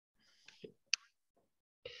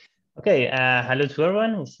Okay, hello to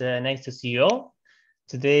everyone. It's nice to see you all.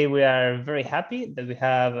 Today we are very happy that we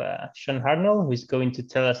have Sean Hartnoll, who is going to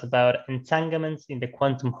tell us about entanglements in the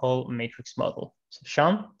quantum Hall matrix model. So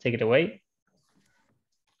Sean, take it away.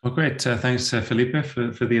 Oh, great. Thanks, Felipe,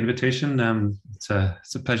 for the invitation. It's a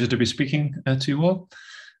pleasure to be speaking to you all.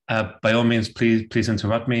 By all means, please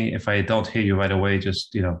interrupt me. If I don't hear you right away,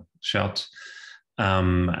 just shout.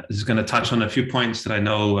 This is going to touch on a few points that I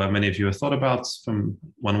know many of you have thought about from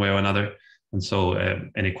one way or another. And so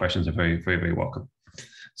any questions are very, very, very welcome.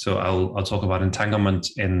 So I'll talk about entanglement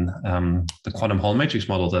in the quantum Hall matrix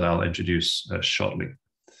model that I'll introduce shortly.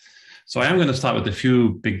 So I am going to start with a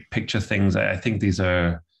few big picture things. I think these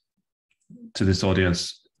are, to this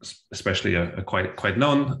audience especially, are quite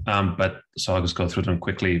known, but so I'll just go through them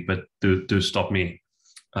quickly, but do stop me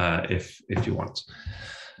if you want.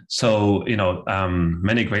 So,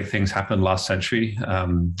 many great things happened last century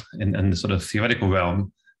in the sort of theoretical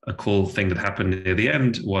realm. A cool thing that happened near the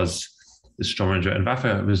end was the Schrödinger and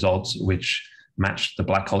Waffe results, which matched the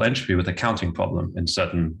black hole entropy with a counting problem in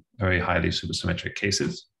certain very highly supersymmetric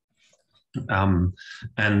cases.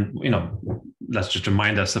 Let's just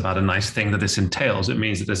remind us about a nice thing that this entails. It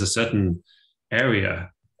means that there's a certain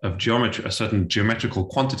area of geometry, a certain geometrical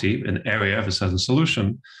quantity, an area of a certain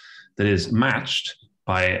solution that is matched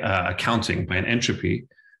by a counting, by an entropy,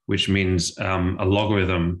 which means a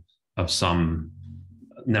logarithm of some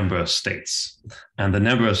number of states. And the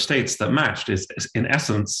number of states that matched is in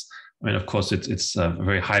essence, I mean, of course, it's a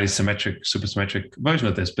very highly symmetric, supersymmetric version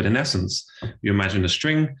of this, but in essence, you imagine a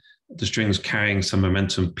string. The string is carrying some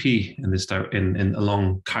momentum p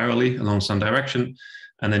along chirally, along some direction,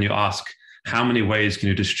 and then you ask, how many ways can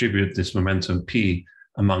you distribute this momentum p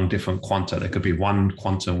among different quanta? There could be one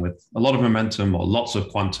quantum with a lot of momentum, or lots of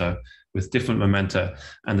quanta with different momenta,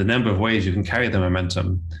 and the number of ways you can carry the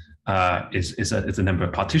momentum is the number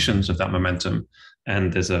of partitions of that momentum.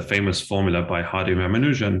 And there's a famous formula by Hardy and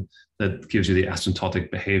Ramanujan that gives you the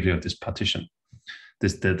asymptotic behavior of this partition.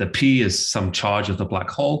 The p is some charge of the black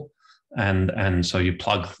hole. And so you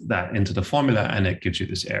plug that into the formula and it gives you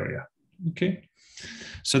this area. Okay.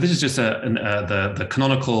 So this is just the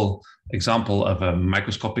canonical example of a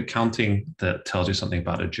microscopic counting that tells you something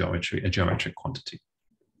about a geometric quantity.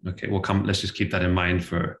 Okay, let's just keep that in mind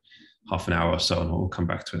for half an hour or so, and we'll come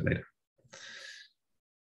back to it later.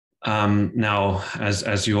 Now,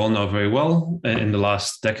 as you all know very well, in the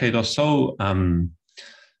last decade or so,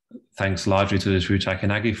 thanks largely to this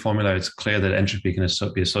Wu-Takanagi formula, it's clear that entropy can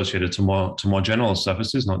be associated to more general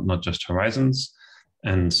surfaces, not just horizons.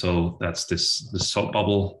 And so that's this salt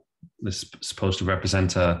bubble. This is supposed to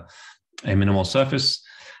represent a minimal surface.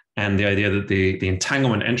 And the idea that the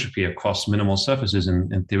entanglement entropy across minimal surfaces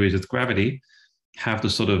in theories with gravity have the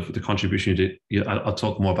sort of the contribution I'll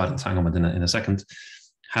talk more about entanglement in a second,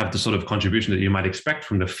 have the sort of contribution that you might expect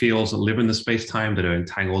from the fields that live in the space-time that are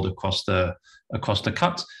entangled across the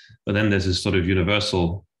cut. But then there's this sort of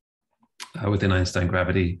universal within Einstein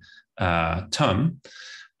gravity term.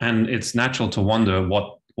 And it's natural to wonder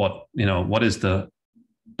what is the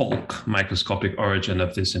bulk microscopic origin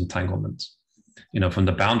of this entanglement. From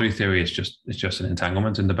the boundary theory, it's just an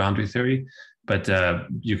entanglement in the boundary theory. But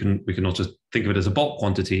we can also think of it as a bulk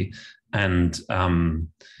quantity. And there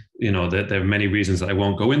are many reasons that I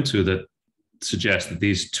won't go into that suggest that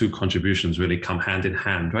these two contributions really come hand in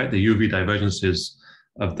hand, right? The UV divergences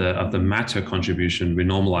of the matter contribution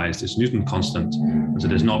renormalize this Newton constant. So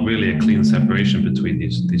there's not really a clean separation between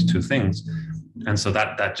these two things. And so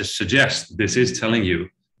that just suggests this is telling you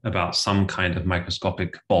about some kind of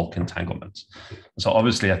microscopic bulk entanglement. So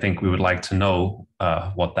obviously, I think we would like to know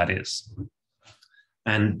what that is.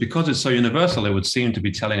 And because it's so universal, it would seem to be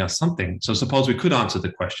telling us something. So suppose we could answer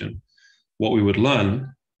the question, what we would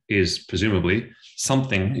learn is presumably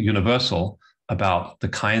something universal about the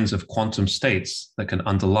kinds of quantum states that can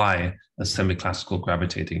underlie a semi-classical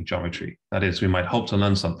gravitating geometry. That is, we might hope to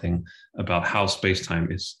learn something about how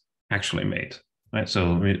space-time is actually made, right?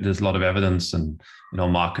 So there's a lot of evidence, and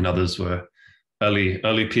Mark and others were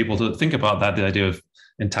early people to think about that, the idea of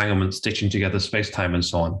entanglement, stitching together space-time and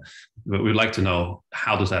so on. But we'd like to know,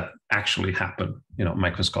 how does that actually happen,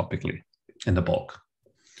 microscopically in the bulk?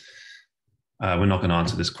 We're not going to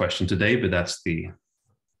answer this question today, but that's the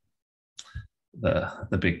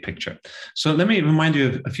big picture. So let me remind you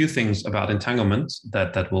of a few things about entanglement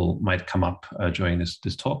that might come up during this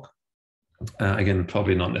talk. Again,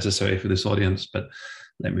 probably not necessary for this audience, but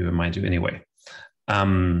let me remind you anyway.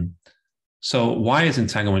 So why is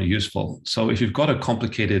entanglement useful? So if you've got a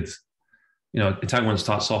complicated, entanglement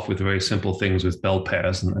starts off with very simple things with bell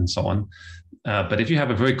pairs and so on. But if you have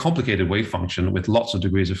a very complicated wave function with lots of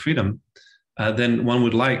degrees of freedom, then one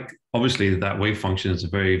would like, obviously that wave function is a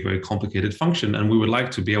very, very complicated function, and we would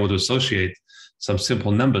like to be able to associate some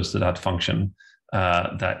simple numbers to that function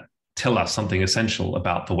that tell us something essential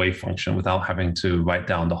about the wave function without having to write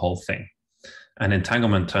down the whole thing. And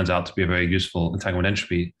entanglement turns out to be a very useful, entanglement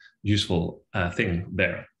entropy, useful thing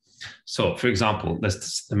there. So for example,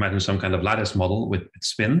 let's imagine some kind of lattice model with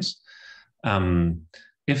spins.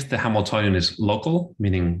 If the Hamiltonian is local,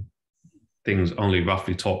 meaning things only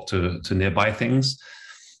roughly talk to nearby things,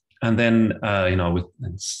 and then with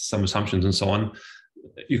some assumptions and so on,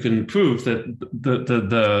 you can prove that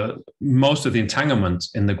the most of the entanglement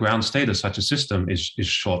in the ground state of such a system is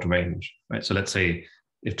short range, right? So let's say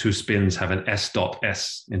if two spins have an S dot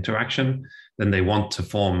S interaction, then they want to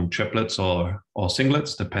form triplets or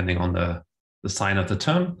singlets, depending on the sign of the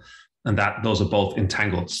term, and those are both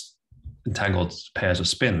entangled pairs of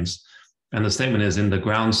spins. And the statement is, in the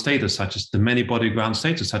ground state of such as the many-body ground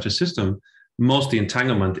state of such a system, most of the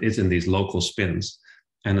entanglement is in these local spins,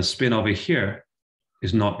 and the spin over here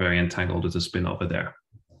is not very entangled with the spin over there.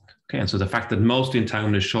 Okay, and so the fact that most of the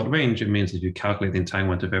entanglement is short range, it means that you calculate the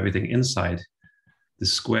entanglement of everything inside the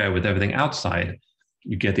square with everything outside,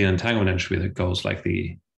 you get the entanglement entropy that goes like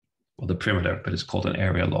the perimeter, but it's called an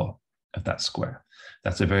area law of that square.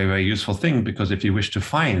 That's a very, very useful thing, because if you wish to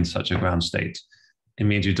find such a ground state, it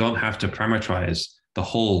means you don't have to parameterize the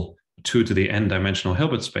whole 2 to the n dimensional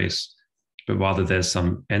Hilbert space, but rather there's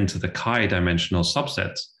some n to the chi dimensional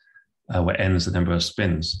subset where n is the number of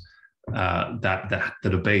spins that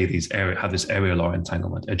obey have this area law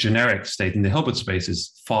entanglement. A generic state in the Hilbert space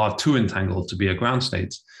is far too entangled to be a ground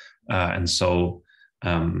state, and so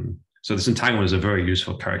this entanglement is a very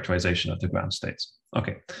useful characterization of the ground states.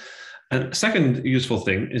 Okay, and second useful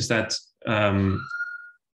thing is that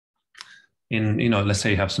let's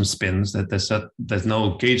say you have some spins that there's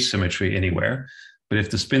no gauge symmetry anywhere, but if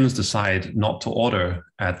the spins decide not to order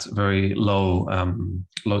at very low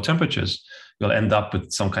temperatures, you'll end up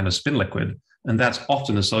with some kind of spin liquid, and that's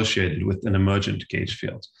often associated with an emergent gauge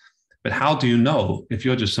field. But how do you know, if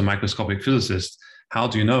you're just a microscopic physicist, how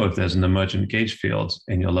do you know if there's an emergent gauge field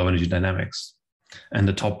in your low energy dynamics? And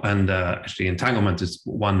actually entanglement is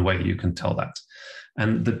one way you can tell that.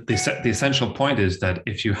 And the essential point is that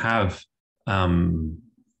if you have the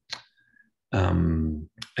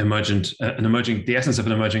essence of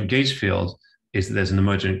an emergent gauge field is that there's an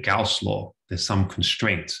emergent Gauss law. There's some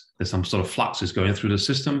constraint. There's some sort of fluxes going through the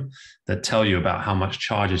system that tell you about how much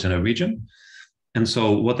charge is in a region. And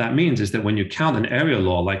so what that means is that when you count an area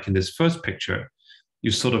law, like in this first picture,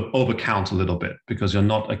 you sort of overcount a little bit, because you're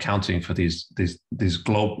not accounting for these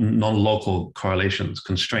non-local correlations,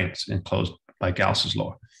 constraints enclosed by Gauss's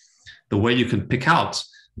law. The way you can pick out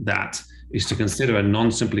that is to consider a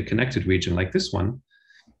non-simply connected region like this one,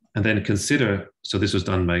 and then consider, so this was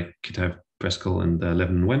done by Kitaev, Breskel, and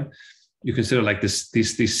Levin and Wen, you consider like this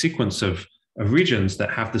sequence of regions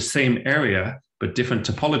that have the same area but different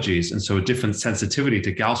topologies, and so a different sensitivity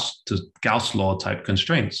to Gauss law type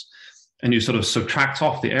constraints. And you sort of subtract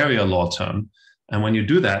off the area law term. And when you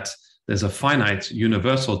do that, there's a finite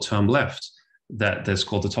universal term left that's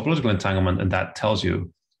called the topological entanglement, and that tells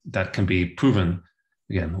you that can be proven,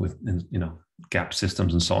 again, with gap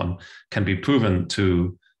systems and so on, can be proven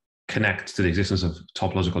to connect to the existence of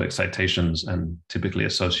topological excitations and typically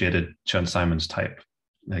associated Chern-Simons type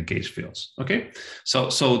gauge fields. Okay,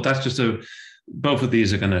 so that's just both of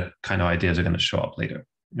these are going to ideas are going to show up later,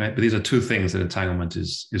 right? But these are two things that entanglement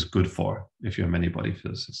is good for if you're a many-body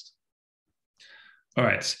physicist. All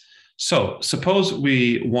right, so suppose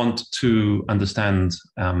we want to understand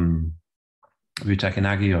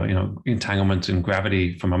Ryuta-Yanagi or entanglement in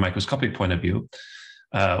gravity from a microscopic point of view.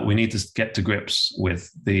 We need to get to grips with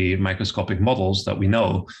the microscopic models that we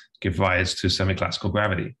know give rise to semi-classical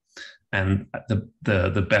gravity. And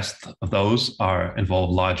the best of those involve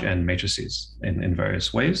large N matrices in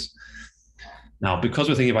various ways. Now, because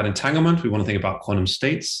we're thinking about entanglement, we want to think about quantum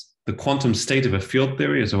states. The quantum state of a field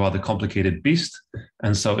theory is a rather complicated beast.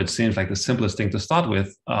 And so it seems like the simplest thing to start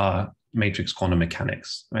with are matrix quantum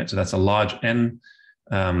mechanics, right? So that's a large N.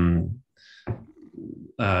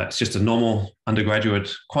 It's just a normal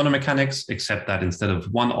undergraduate quantum mechanics, except that instead of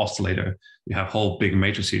one oscillator, you have whole big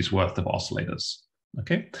matrices worth of oscillators.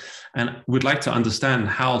 Okay, and we'd like to understand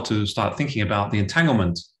how to start thinking about the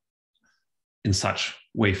entanglement in such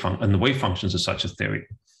the wave functions of such a theory.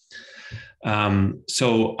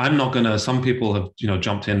 So I'm not going to. Some people have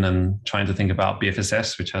jumped in and trying to think about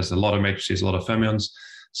BFSS, which has a lot of matrices, a lot of fermions.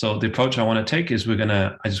 So the approach I want to take is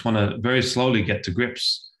I just want to very slowly get to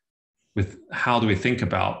grips with how do we think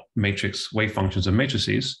about matrix wave functions of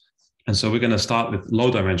matrices. And so we're going to start with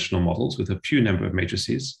low dimensional models with a few number of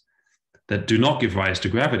matrices that do not give rise to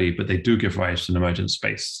gravity, but they do give rise to an emergent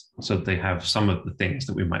space. So they have some of the things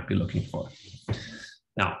that we might be looking for.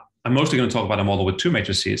 Now, I'm mostly going to talk about a model with two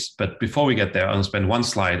matrices, but before we get there, I'll spend one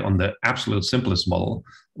slide on the absolute simplest model,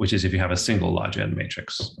 which is if you have a single large N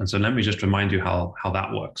matrix. And so let me just remind you how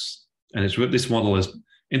that works. And this model is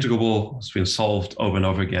integrable. It's been solved over and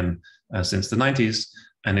over again since the 90s,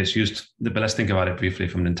 and it's used, but let's think about it briefly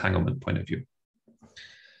from an entanglement point of view.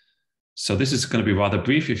 So this is going to be rather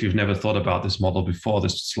brief. If you've never thought about this model before,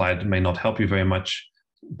 this slide may not help you very much,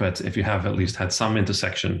 but if you have at least had some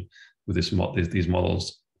intersection with these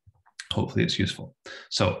models, hopefully it's useful.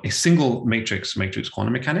 So a single matrix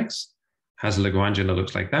quantum mechanics has a Lagrangian that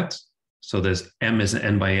looks like that. So there's M is an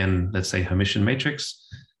n by n, let's say Hermitian matrix,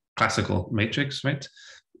 classical matrix, right?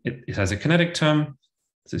 It has a kinetic term,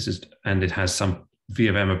 and it has some V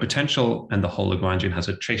of M of potential, and the whole Lagrangian has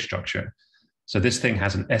a trace structure. So this thing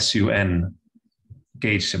has an SUN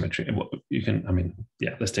gauge symmetry.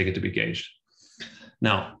 Let's take it to be gauged.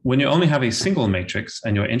 Now, when you only have a single matrix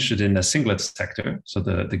and you're interested in a singlet sector, so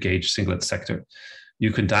the gauge singlet sector,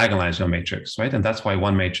 you can diagonalize your matrix, right? And that's why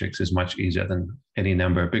one matrix is much easier than any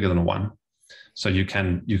number bigger than one. So you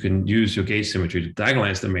can use your gauge symmetry to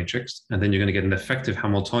diagonalize the matrix, and then you're going to get an effective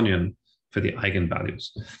Hamiltonian for the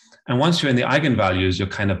eigenvalues. And once you're in the eigenvalues, you're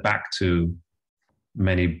kind of back to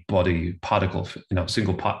many body particle,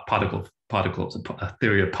 single particles, a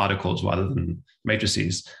theory of particles rather than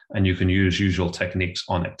matrices, and you can use usual techniques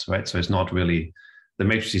on it, right? So it's not really, the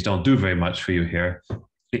matrices don't do very much for you here,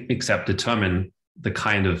 except determine the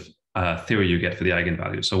kind of theory you get for the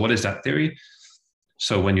eigenvalue. So what is that theory?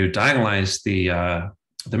 So when you diagonalize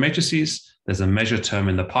the matrices, there's a measure term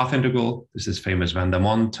in the path integral. This is famous Van der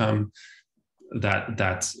Mon term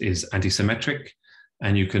that is antisymmetric,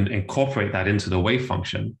 and you can incorporate that into the wave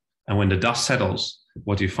function. And when the dust settles,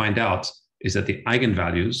 what you find out is that the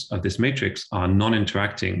eigenvalues of this matrix are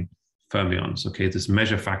non-interacting fermions. Okay, this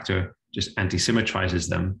measure factor just anti-symmetrizes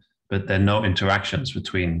them, but there are no interactions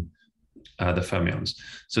between the fermions.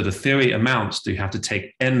 So the theory amounts to you have to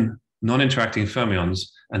take n non-interacting fermions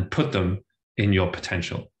and put them in your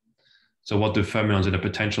potential. So what do fermions in a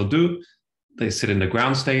potential do? They sit in the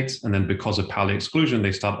ground state, and then because of Pauli exclusion,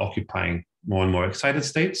 they start occupying more and more excited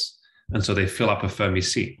states, and so they fill up a Fermi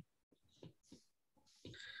C.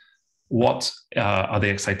 What are the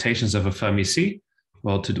excitations of a Fermi C?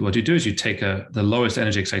 Well, what you do is you take the lowest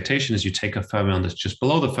energy excitation is you take a fermion that's just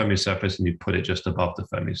below the Fermi surface and you put it just above the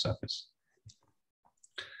Fermi surface.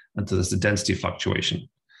 And so there's the density fluctuation.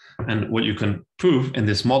 And what you can prove in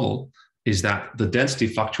this model is that the density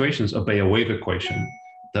fluctuations obey a wave equation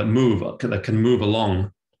that can move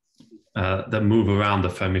along, that move around the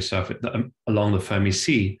Fermi surface, along the Fermi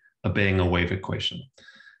C, obeying a wave equation.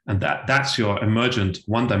 And that's your emergent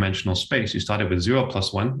one-dimensional space. You started with 0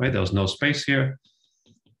 plus 1, right? There was no space here.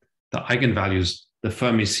 The eigenvalues, the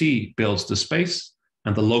Fermi C builds the space,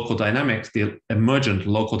 and the local dynamics, the emergent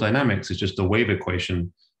local dynamics is just the wave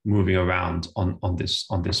equation moving around on this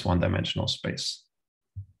one-dimensional space.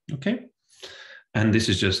 Okay? And this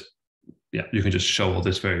is just, you can just show all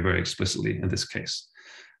this very, very explicitly in this case.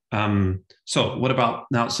 So what about,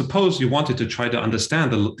 now suppose you wanted to try to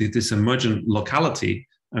understand this emergent locality.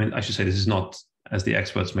 I mean, I should say this is not, as the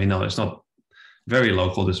experts may know, it's not very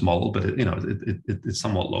local, this model, but it's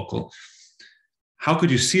somewhat local. How could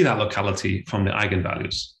you see that locality from the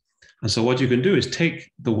eigenvalues? And so what you can do is take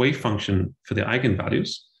the wave function for the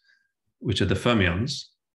eigenvalues, which are the fermions,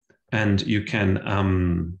 and you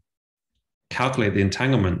can calculate the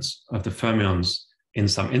entanglement of the fermions in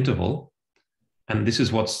some interval. And this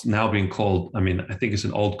is what's now being called, I mean, I think it's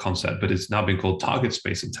an old concept, but it's now being called target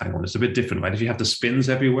space entanglement. It's a bit different, right? If you have the spins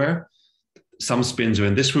everywhere, some spins are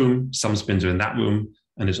in this room, some spins are in that room,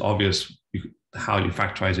 and it's obvious how you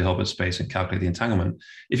factorize your Hilbert space and calculate the entanglement.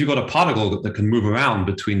 If you've got a particle that can move around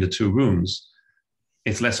between the two rooms,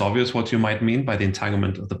 it's less obvious what you might mean by the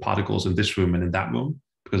entanglement of the particles in this room and in that room,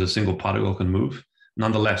 because a single particle can move.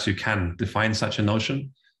 Nonetheless, you can define such a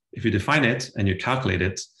notion. If you define it and you calculate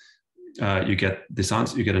it, you get this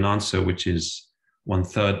answer. You get an answer which is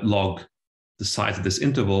 1/3 log the size of this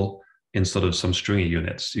interval in sort of some stringy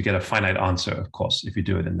units. You get a finite answer, of course, if you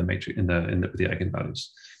do it in the matrix in the eigenvalues.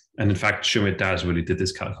 And in fact, Schmidt-Daz really did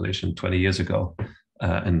this calculation 20 years ago,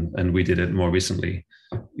 and we did it more recently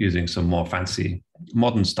using some more fancy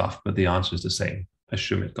modern stuff. But the answer is the same as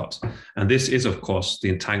Schmidt got. And this is, of course, the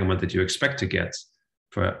entanglement that you expect to get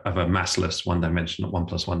of a massless one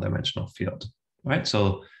plus one dimensional field, right?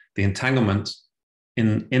 So the entanglement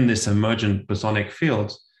in this emergent bosonic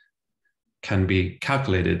field can be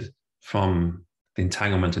calculated from the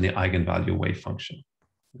entanglement in the eigenvalue wave function.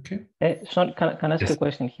 Okay. Sean, can I ask a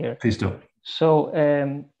question here? Please do. So,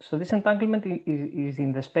 so this entanglement is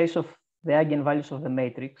in the space of the eigenvalues of the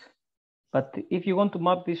matrix. But if you want to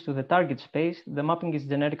map this to the target space, the mapping is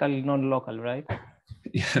generically non-local, right?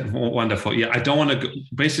 Yeah, wonderful. Yeah, I don't want to go,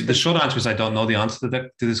 basically the short answer is I don't know the answer to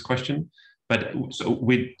this question. But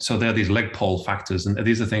so there are these leg pole factors, and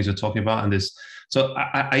these are things we're talking about. And this, so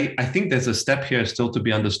I think there's a step here still to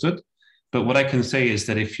be understood. But what I can say is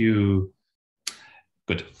that if you,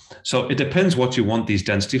 good. So it depends what you want these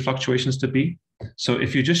density fluctuations to be. So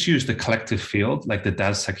if you just use the collective field, like the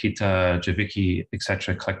Das, Sakita, Javicki,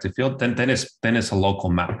 etc. collective field, then it's a local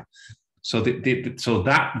map. So so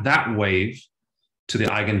that wave to the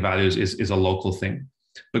eigenvalues is a local thing.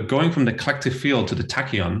 But going from the collective field to the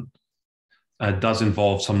tachyon does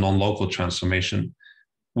involve some non-local transformation,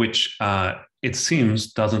 which it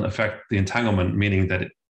seems doesn't affect the entanglement, meaning that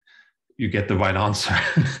you get the right answer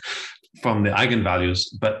from the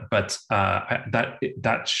eigenvalues, but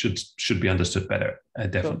that should be understood better.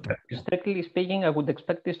 Definitely. So, strictly speaking, I would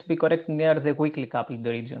expect this to be correct near the weakly coupled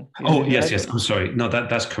region. Oh yes, right? Yes. I'm sorry. No,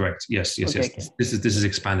 that's correct. Yes, yes, okay, yes. Okay. This is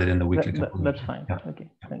expanded in the weakly coupled. That's fine. Yeah. Okay,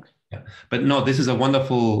 thanks. Yeah, but no, this is a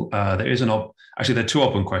wonderful. There is actually there are two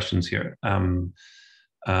open questions here.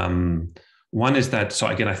 One is that, so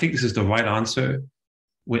again, I think this is the right answer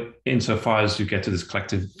insofar as you get to this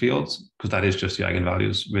collective fields, because that is just the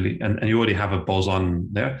eigenvalues really, and you already have a boson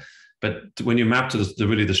there. But when you map to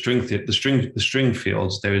the string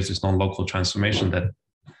fields, there is this non-local transformation that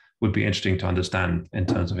would be interesting to understand in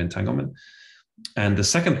terms of entanglement. And the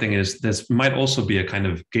second thing is there might also be a kind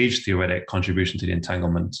of gauge theoretic contribution to the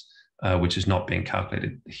entanglement, which is not being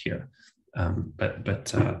calculated here.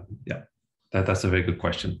 Yeah, that's a very good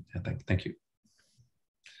question. Yeah, thank you.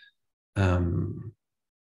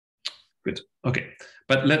 Good. Okay.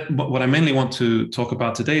 But what I mainly want to talk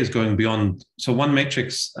about today is going beyond. So one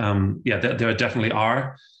matrix, yeah, there definitely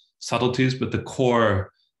are subtleties, but the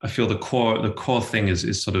core, I feel the core thing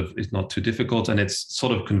is not too difficult, and it's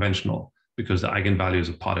sort of conventional because the eigenvalues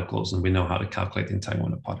of particles, and we know how to calculate the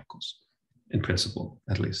entanglement of particles in principle,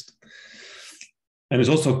 at least. And it's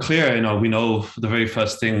also clear, we know the very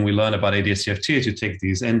first thing we learn about ADS-CFT is you take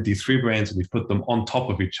these ND3 branes and you put them on top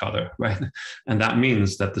of each other, right? And that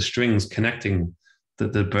means that the strings connecting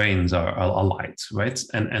the branes are light, right?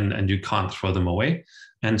 And you can't throw them away.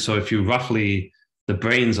 And so if you roughly, the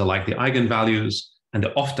branes are like the eigenvalues, and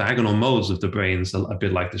the off-diagonal modes of the branes are a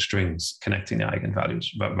bit like the strings connecting the eigenvalues,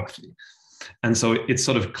 but roughly. And so it's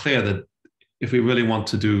sort of clear that if we really want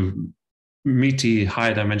to do meaty,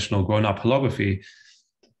 higher dimensional grown-up holography,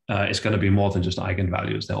 it's going to be more than just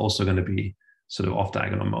eigenvalues. They're also going to be sort of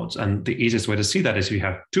off-diagonal modes. And the easiest way to see that is if you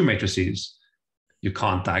have two matrices, you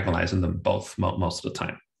can't diagonalize in them both most of the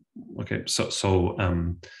time. Okay, so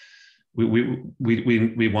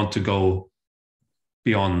we want to go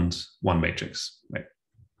beyond one matrix, right?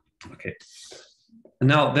 Okay, and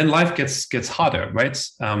now then life gets harder, right?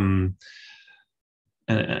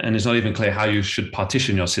 And it's not even clear how you should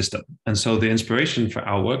partition your system. And so the inspiration for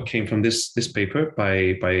our work came from this paper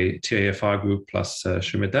by TAFR group plus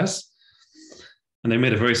Schmidt-Das. And they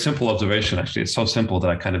made a very simple observation, actually. It's so simple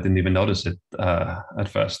that I kind of didn't even notice it at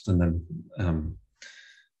first. And then,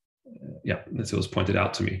 yeah, it was pointed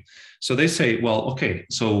out to me. So they say, well, okay,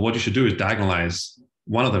 so what you should do is diagonalize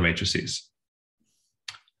one of the matrices.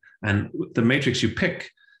 And the matrix you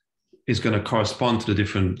pick is going to correspond to the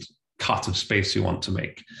different cut of space you want to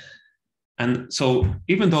make. And so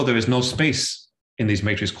even though there is no space in these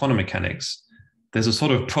matrix quantum mechanics, there's a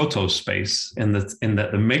sort of proto-space in that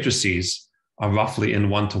the matrices are roughly in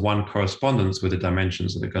one-to-one correspondence with the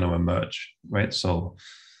dimensions that are going to emerge, right? So,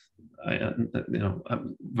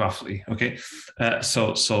 roughly, okay?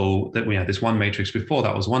 So that we had this one matrix before,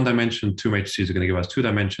 that was one dimension, two matrices are going to give us two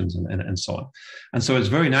dimensions, and so on. And so it's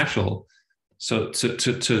very natural. So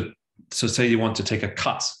say you want to take a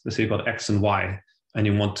cut, let's say you've got X and Y, and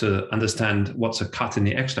you want to understand what's a cut in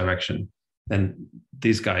the X direction, then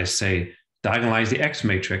these guys say, diagonalize the X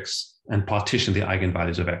matrix and partition the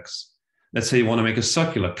eigenvalues of X. Let's say you want to make a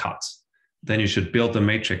circular cut, then you should build the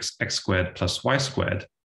matrix X squared plus Y squared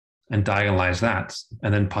and diagonalize that,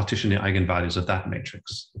 and then partition the eigenvalues of that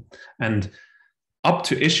matrix. And up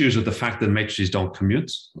to issues of the fact that matrices don't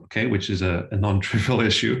commute, okay, which is a non-trivial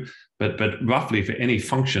issue, but roughly for any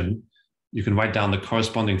function, you can write down the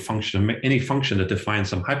corresponding function of any function that defines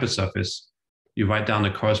some hypersurface. You write down the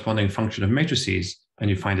corresponding function of matrices, and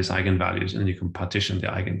you find its eigenvalues, and you can partition the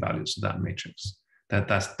eigenvalues of that matrix.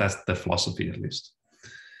 That's the philosophy, at least.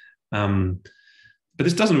 But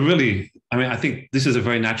this doesn't really. I mean, I think this is a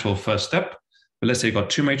very natural first step. But let's say you've got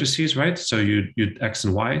two matrices, right? So you X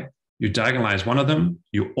and Y. you diagonalize one of them,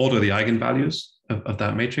 you order the eigenvalues of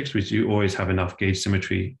that matrix, which you always have enough gauge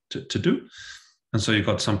symmetry to do. And so you've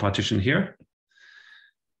got some partition here.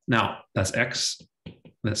 Now that's X,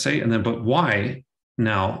 let's say, and then but Y,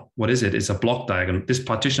 now what is it? It's a block diagonal. This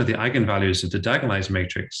partition of the eigenvalues of the diagonalized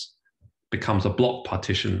matrix becomes a block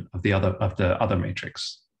partition of the other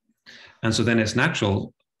matrix. And so then it's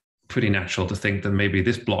pretty natural to think that maybe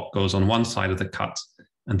this block goes on one side of the cut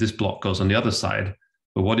and this block goes on the other side.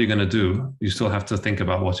 But what are you going to do? You still have to think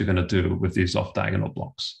about what you're going to do with these off-diagonal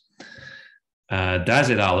blocks. Daz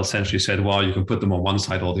et al. Essentially said, well, you can put them on one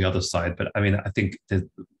side or the other side. But I mean, I think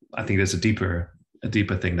there's a deeper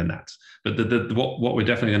thing than that. But what we're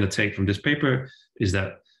definitely going to take from this paper is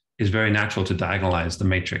that it's very natural to diagonalize the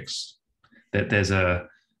matrix. That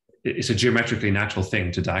it's a geometrically natural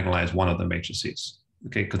thing to diagonalize one of the matrices.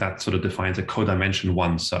 Okay, because that sort of defines a codimension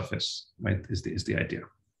 1 surface, right? Is the idea.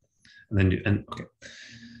 And then okay.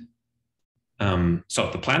 So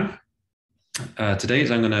the plan today is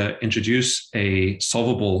I'm going to introduce a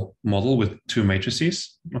solvable model with 2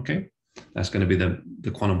 matrices. Okay, that's going to be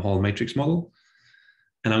the quantum Hall matrix model,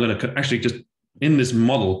 and I'm going to actually just in this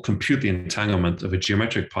model compute the entanglement of a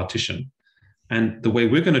geometric partition. And the way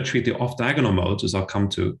we're going to treat the off-diagonal modes, as I'll come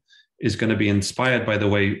to, is going to be inspired by the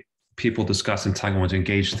way people discuss entanglement in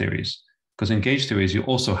gauge theories. Because in gauge theories, you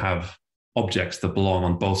also have objects that belong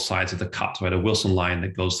on both sides of the cut, right? A Wilson line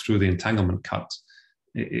that goes through the entanglement cut.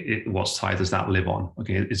 What side does that live on?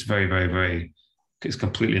 Okay, it's very, very, very, it's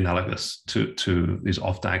completely analogous to these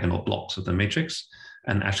off-diagonal blocks of the matrix.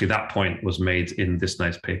 And actually that point was made in this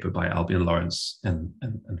nice paper by Albion Lawrence and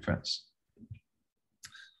friends.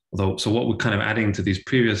 Although, so what we're kind of adding to these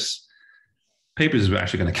previous papers is we're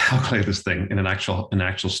actually going to calculate this thing in an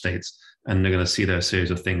actual state, and they're going to see there are a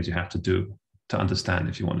series of things you have to do to understand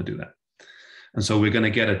if you want to do that. And so we're going to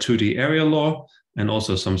get a 2D area law and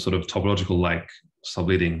also some sort of topological-like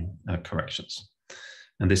subleading corrections.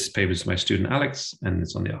 And this paper is my student Alex, and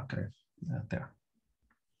it's on the archive there.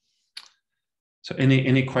 So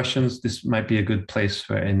any questions? This might be a good place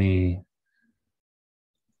for any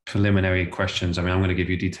preliminary questions. I mean, I'm going to give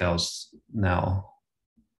you details now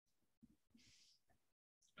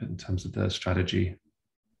in terms of the strategy.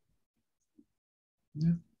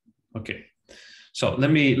 Yeah. Okay. So let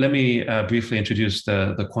me briefly introduce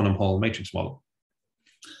the quantum Hall matrix model.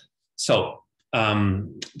 So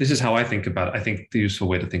this is how I think about it. I think the useful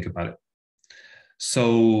way to think about it.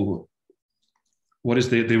 So what is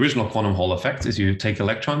the original quantum Hall effect is you take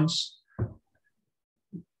electrons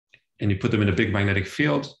and you put them in a big magnetic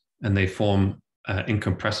field and they form an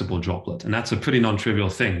incompressible droplet. And that's a pretty non-trivial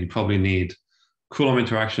thing. You probably need Coulomb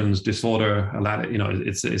interactions, disorder, you know,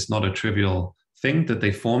 it's not a trivial thing that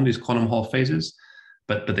they form these quantum Hall phases,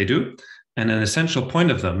 but they do. And an essential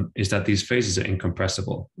point of them is that these phases are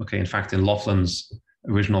incompressible. Okay, in fact, in Laughlin's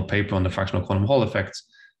original paper on the fractional quantum Hall effect,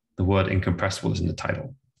 the word incompressible is in the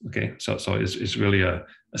title. Okay, so it's really a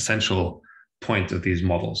essential point of these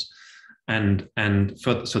models. So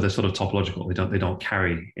they're sort of topological. They don't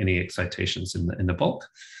carry any excitations in the bulk.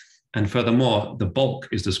 And furthermore, the bulk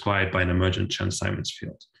is described by an emergent Chern-Simons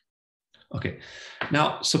field. Okay,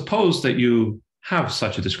 now suppose that you have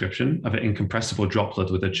such a description of an incompressible droplet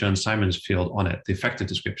with a Chern-Simons field on it, the effective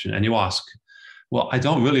description, and you ask, well, I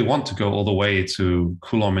don't really want to go all the way to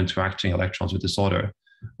Coulomb interacting electrons with disorder.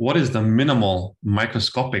 What is the minimal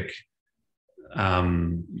microscopic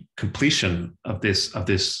completion of this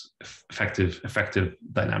effective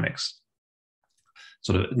dynamics?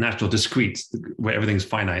 Sort of natural discrete, where everything's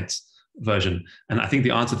finite version. And I think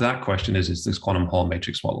the answer to that question is this quantum Hall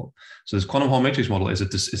matrix model. So this quantum Hall matrix model is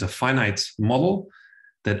a finite model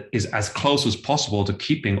that is as close as possible to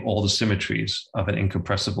keeping all the symmetries of an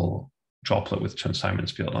incompressible droplet with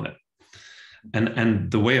Chern-Simons field on it. And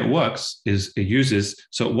the way it works is it uses,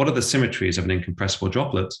 so what are the symmetries of an incompressible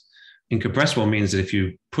droplet? Incompressible means that if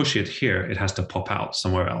you push it here, it has to pop out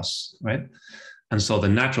somewhere else, right? And so the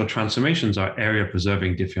natural transformations are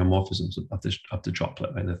area-preserving diffeomorphisms of the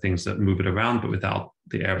droplet, right? The things that move it around, but without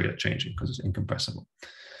the area changing because it's incompressible.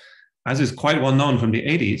 As is quite well known from the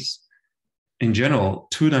 80s, in general,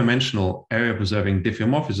 two-dimensional area-preserving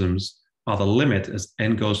diffeomorphisms are the limit as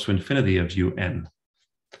n goes to infinity of un.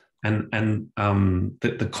 And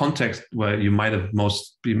the context where you might have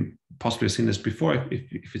possibly seen this before,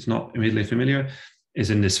 if it's not immediately familiar, is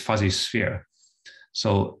in this fuzzy sphere.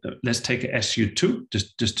 So let's take SU2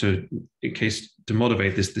 just to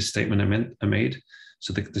motivate this statement I made.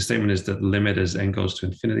 So the statement is that the limit as n goes to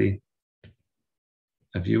infinity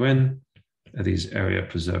of un are these area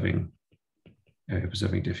preserving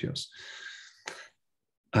diffeos.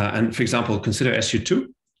 And for example, consider SU2.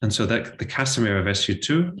 And so that the Casimir of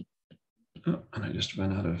SU2 Oh, and I just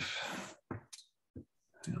ran out of,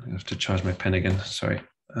 I have to charge my pen again, sorry.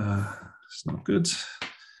 It's not good.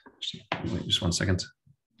 Wait just 1 second.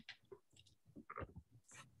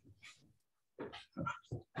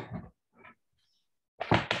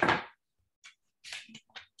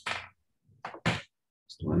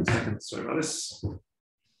 Just 1 second, sorry about this.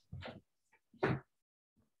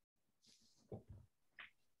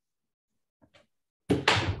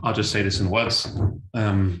 I'll just say this in words.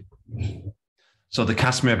 So the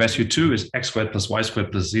Casimir of SU2 is x squared plus y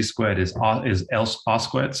squared plus z squared is r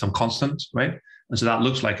squared, some constant, right? And so that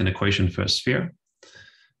looks like an equation for a sphere.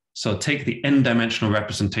 So take the n-dimensional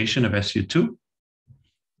representation of SU2,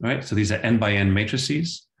 right? So these are n by n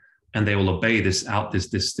matrices, and they will obey this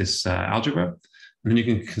algebra. And then you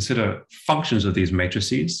can consider functions of these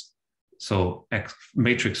matrices. So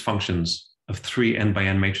matrix functions of 3 n by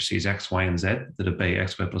n matrices, x, y, and z, that obey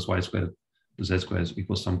x squared plus y squared plus z squared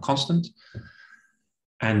equals some constant.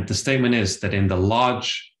 And the statement is that in the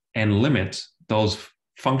large n limit, those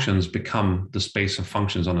functions become the space of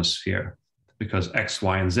functions on a sphere, because x,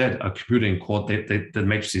 y, and z are commuting the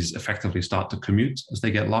matrices effectively start to commute as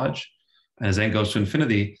they get large. And as n goes to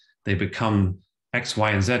infinity, they become, x,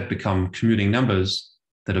 y, and z become commuting numbers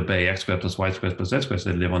that obey x squared plus y squared plus z squared,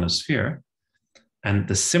 so they live on a sphere. And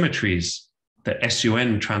the symmetries, the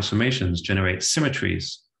SUN transformations generate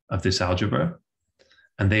symmetries of this algebra,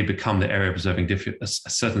 and they become the area preserving diffeos, a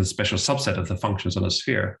certain special subset of the functions on a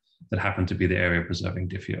sphere that happen to be the area preserving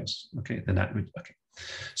diffeos. Okay, then that would, okay.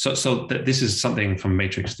 So this is something from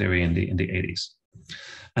matrix theory in the 80s.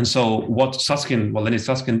 And so what Leonid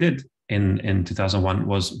Susskind did in 2001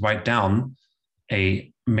 was write down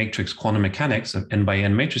a matrix quantum mechanics of n by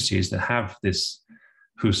n matrices that have this,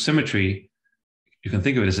 whose symmetry, you can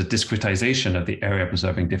think of it as a discretization of the area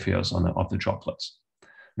preserving diffeos of the droplets.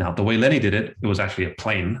 Now, the way Lenny did it, it was actually a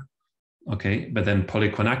plane, okay? But then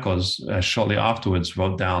Polykonakos shortly afterwards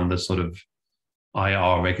wrote down this sort of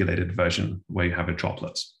IR regulated version where you have a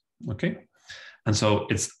droplets, okay? And so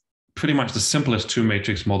it's pretty much the simplest two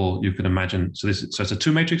matrix model you can imagine. So it's a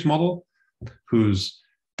two matrix model whose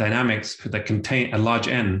dynamics that contain a large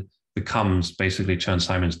n becomes basically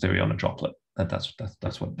Chern-Simons theory on a droplet. That's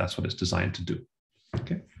what it's designed to do.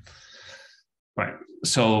 Okay, right.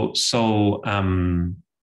 So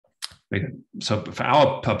for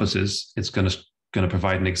our purposes, it's going to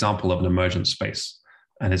provide an example of an emergent space,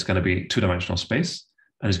 and it's going to be two-dimensional space,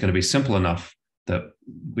 and it's going to be simple enough that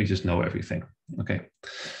we just know everything. Okay,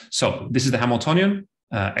 so this is the Hamiltonian,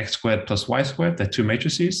 x squared plus y squared. They're two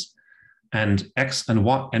matrices, and x and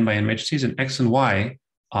y, n by n matrices, and x and y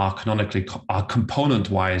are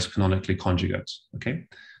component-wise canonically conjugates. Okay,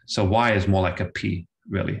 so y is more like a p,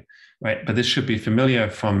 really, right? But this should be familiar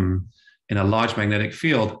from, in a large magnetic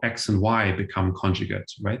field, x and y become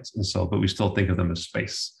conjugates, right? And so, but we still think of them as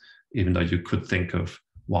space, even though you could think of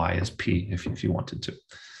y as p if you wanted to.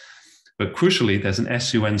 But crucially, there's an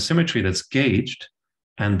SUN symmetry that's gauged,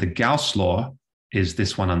 and the Gauss law is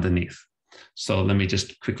this one underneath. So let me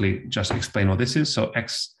just quickly explain what this is. So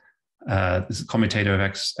x, this is commutator of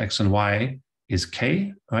x and y is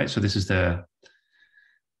k, right? So this is the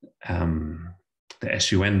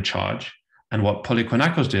SUN charge. And what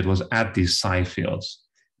Polykonakos did was add these psi fields.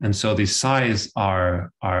 And so these psi's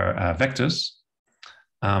are vectors,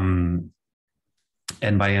 n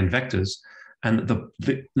by n vectors. And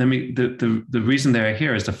the reason they're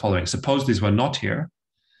here is the following. Suppose these were not here,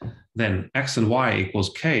 then x and y equals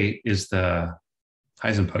k is the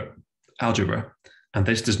Heisenberg algebra. And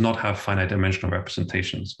this does not have finite dimensional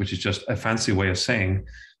representations, which is just a fancy way of saying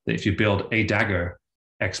that if you build a dagger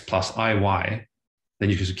x plus iy, then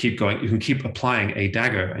you just keep going, you can keep applying a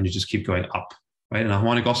dagger and you just keep going up, right? In a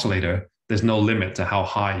harmonic oscillator, there's no limit to how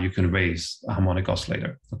high you can raise a harmonic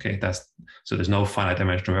oscillator, okay? So there's no finite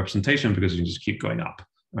dimensional representation because you can just keep going up,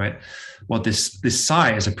 right? Well, this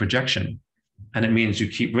psi is a projection, and it means you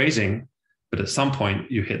keep raising, but at some point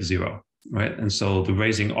you hit zero, right? And so the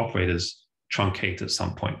raising operators truncate at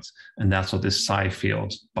some point, and that's what this psi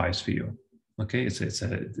field buys for you. Okay, it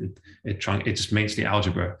just makes the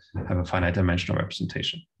algebra have a finite dimensional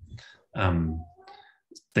representation.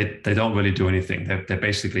 They don't really do anything. They're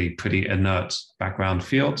basically pretty inert background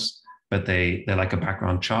fields, but they're like a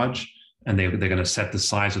background charge, and they're going to set the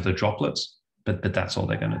size of the droplets, but that's all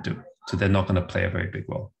they're going to do. So they're not going to play a very big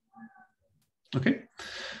role. Okay,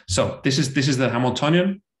 so this is the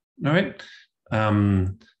Hamiltonian. All right,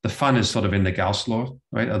 the fun is sort of in the Gauss law,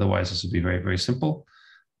 right? Otherwise, this would be very, very simple.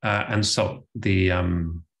 And so the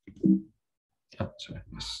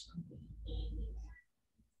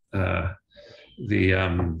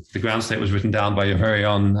ground state was written down by your very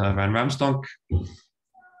own Van Ramstonk.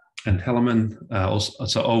 Entanglement. Also,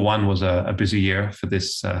 so 01 was a busy year for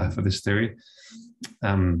this theory,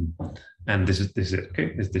 and this is it.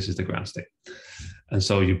 Okay, this is the ground state. And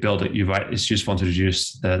so you build it. You write. It's useful to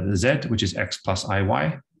introduce the z, which is x plus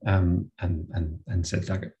iy, and z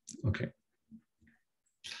dagger. Okay.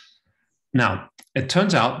 Now it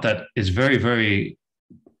turns out that it's very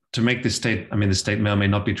to make this state. I mean, the state may or may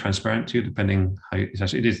not be transparent to you, depending how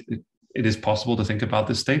it is possible to think about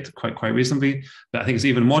this state quite reasonably, but I think it's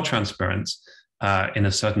even more transparent in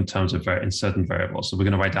a certain terms of in certain variables. So we're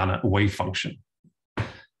going to write down a wave function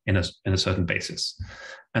in a certain basis,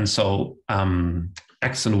 and so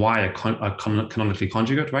x and y are canonically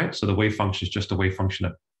conjugate, right? So the wave function is just a wave function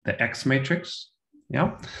of the x matrix,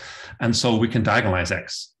 yeah, and so we can diagonalize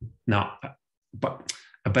x now, but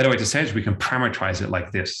a better way to say it is we can parameterize it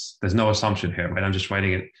like this. There's no assumption here, right? I'm just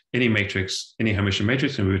writing it, any matrix, any Hermitian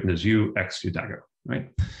matrix, and we've written as u, x, u dagger, right?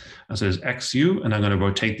 And so there's x, u, and I'm going to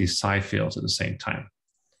rotate these psi fields at the same time.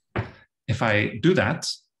 If I do that,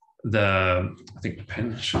 I think the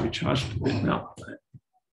pen should be charged now.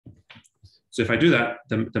 So if I do that,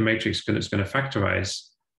 the matrix is going to factorize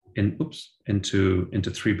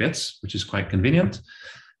into 3 bits, which is quite convenient.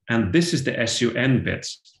 And this is the SUN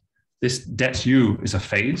bits. This det u is a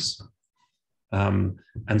phase, and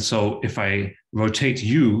so if I rotate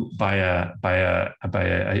u I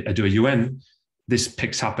do a un, this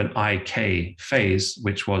picks up an ik phase,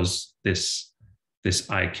 which was this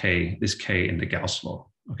k in the Gauss law.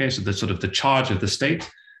 Okay, so the sort of the charge of the state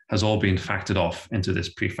has all been factored off into this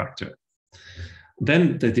prefactor.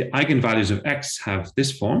 Then the eigenvalues of x have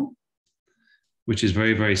this form, which is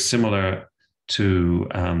very similar to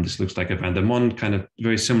this looks like a van der Monde, kind of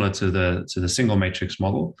very similar to the single matrix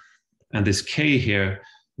model. And this k here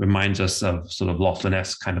reminds us of sort of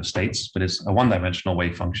Laughlin-esque kind of states, but it's a one-dimensional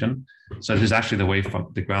wave function. So this is actually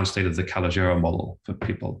the ground state of the Calogero model for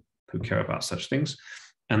people who care about such things.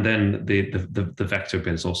 And then the vector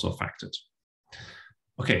bit is also factored.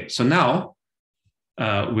 Okay, so now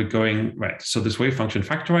we're going, right, so this wave function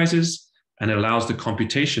factorizes, and it allows the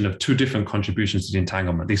computation of 2 different contributions to the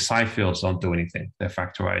entanglement. These psi fields don't do anything. They're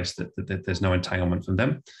factorized, there's no entanglement from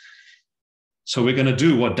them. So we're going to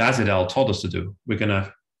do what Daz et al. Told us to do. We're going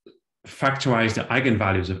to factorize the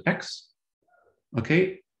eigenvalues of x,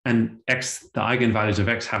 okay? And the eigenvalues of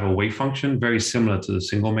x have a wave function very similar to the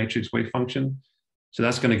single matrix wave function. So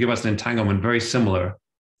that's going to give us an entanglement very similar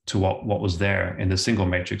to what was there in the single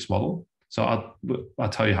matrix model. So I'll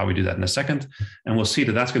tell you how we do that in a second. And we'll see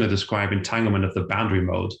that that's going to describe entanglement of the boundary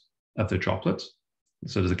mode of the droplet.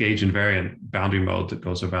 So there's a gauge invariant boundary mode that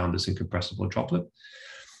goes around this incompressible droplet.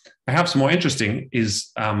 Perhaps more interesting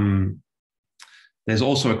is there's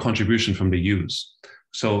also a contribution from the u's.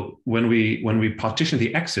 So when we partition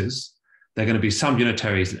the x's, there are going to be some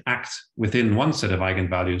unitaries that act within one set of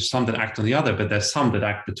eigenvalues, some that act on the other, but there's some that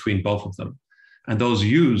act between both of them. And those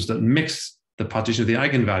u's that mix the partition of the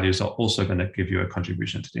eigenvalues are also going to give you a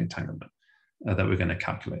contribution to the entanglement that we're going to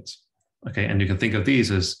calculate. Okay, and you can think of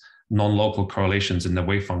these as non-local correlations in the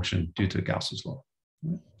wave function due to Gauss's law.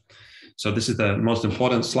 So this is the most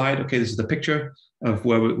important slide. Okay, this is the picture of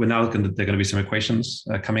where we're now going to, there are going to be some equations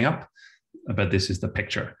coming up, but this is the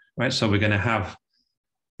picture, right? So we're going to have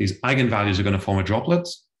these eigenvalues are going to form a droplet.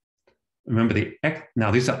 Remember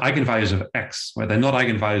now these are eigenvalues of x, right? They're not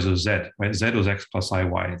eigenvalues of z, right? Z was x plus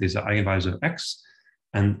iy. These are eigenvalues of x.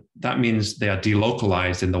 And that means they are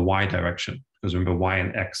delocalized in the y direction, because remember y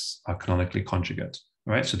and x are canonically conjugate,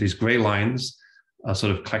 right? So these gray lines are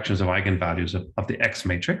sort of collections of eigenvalues of the x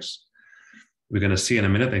matrix. We're going to see in a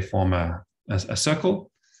minute, they form a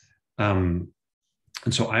circle. And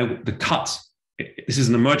so the cut, this is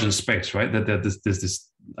an emergent space, right? There's this,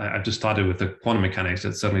 I've just started with the quantum mechanics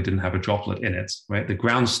that certainly didn't have a droplet in it, right? The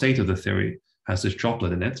ground state of the theory has this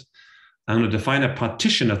droplet in it. I'm going to define a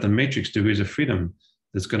partition of the matrix degrees of freedom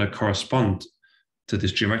that's going to correspond to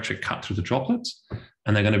this geometric cut through the droplets.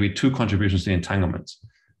 And there are going to be 2 contributions to the entanglement.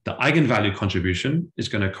 The eigenvalue contribution is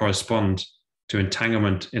going to correspond to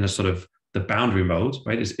entanglement in a sort of the boundary mode,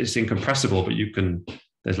 right? It's incompressible, but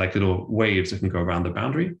there's like little waves that can go around the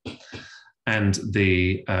boundary. And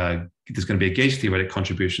there's going to be a gauge theoretic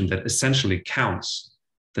contribution that essentially counts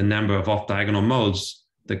the number of off-diagonal modes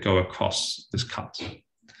that go across this cut.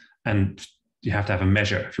 And you have to have a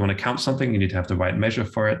measure. If you want to count something, you need to have the right measure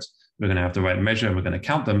for it. We're going to have the right measure, and we're going to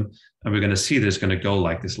count them. And we're going to see that it's going to go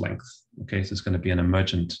like this length. Okay, so it's going to be an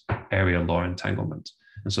emergent area law entanglement.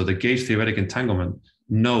 And so the gauge theoretic entanglement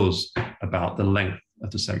knows about the length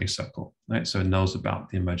of the semicircle, right? So it knows about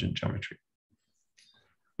the emergent geometry.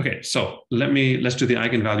 Okay, so let's do the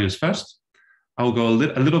eigenvalues first. I'll go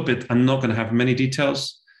a little bit, I'm not going to have many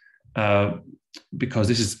details. because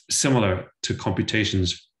this is similar to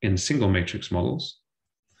computations in single matrix models.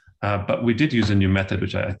 But we did use a new method,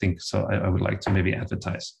 which I think, so I would like to maybe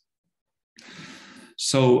advertise.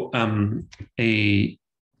 So I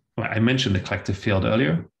mentioned the collective field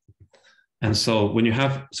earlier. And so when you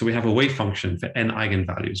have, so we have a wave function for n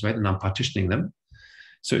eigenvalues, right? And I'm partitioning them.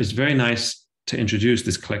 So it's very nice to introduce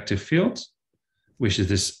this collective field, which is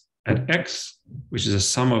this at x, which is a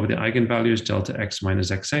sum over the eigenvalues, delta x minus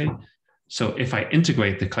xa. So if I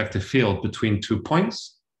integrate the collective field between 2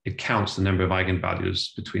 points, it counts the number of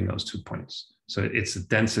eigenvalues between those 2 points. So it's the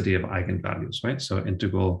density of eigenvalues, right? So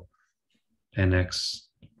integral nx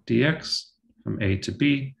dx from a to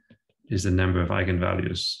b is the number of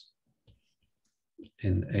eigenvalues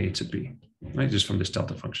in a to b, right? Just from this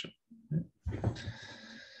delta function. Right?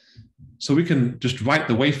 So we can just write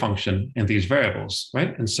the wave function in these variables,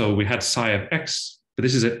 right? And so we had psi of x, but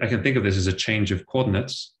this is I can think of this as a change of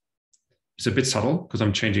coordinates. It's a bit subtle because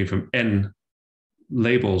I'm changing from n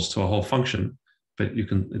labels to a whole function, but you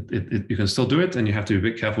can still do it, and you have to be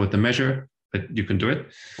a bit careful with the measure, but you can do it.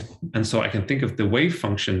 And so I can think of the wave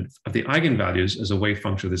function of the eigenvalues as a wave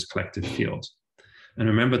function of this collective field. And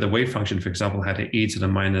remember, the wave function, for example, had an e to the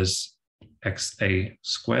minus xa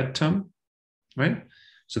squared term, right?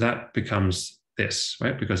 So that becomes this,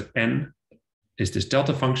 right? Because n is this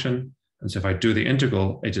delta function. And so if I do the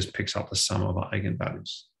integral, it just picks up the sum of our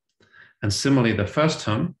eigenvalues. And similarly, the first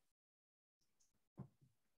term,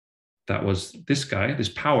 that was this guy, this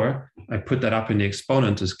power, I put that up in the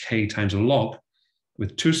exponent as k times a log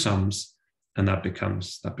with 2 sums, and that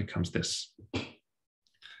becomes this.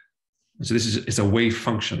 And so it's a wave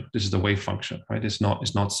function. This is the wave function, right? It's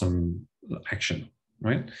not some action,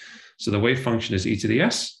 right? So the wave function is e to the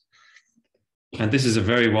s. And this is a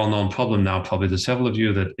very well-known problem now, probably to several of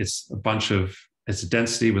you, that it's a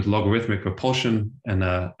density with logarithmic repulsion and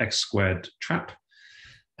a x squared trap.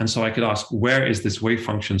 And so I could ask, where is this wave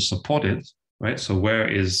function supported, right? So where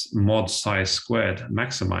is mod psi squared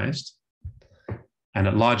maximized? And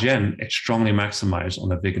at large n, it's strongly maximized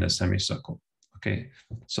on a Wigner semicircle. Okay,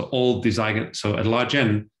 so all these so at large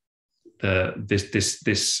n,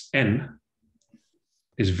 this n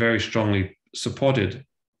is very strongly supported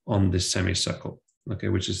on this semicircle. Okay,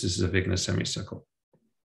 this is a Wigner semicircle.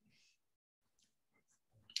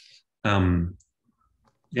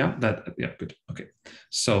 Good. Okay,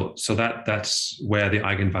 so that's where the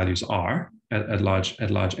eigenvalues are at large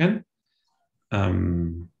n.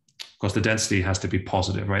 Of course, the density has to be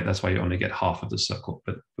positive, right? That's why you only get half of the circle,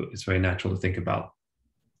 but it's very natural to think about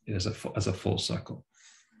it as a full circle.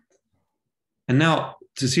 And now,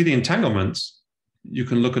 to see the entanglements, you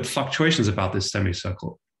can look at fluctuations about this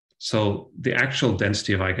semicircle. So the actual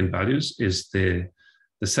density of eigenvalues is the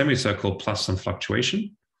semicircle plus some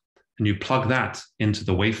fluctuation, and you plug that into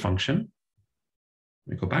the wave function.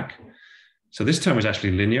 Let me go back. So this term is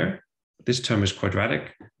actually linear. This term is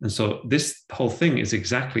quadratic. And so this whole thing is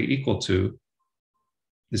exactly equal to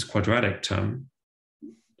this quadratic term,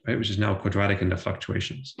 right, which is now quadratic in the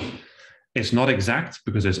fluctuations. It's not exact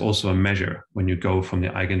because there's also a measure when you go from the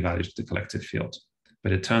eigenvalues to the collective field.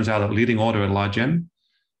 But it turns out that leading order at large n,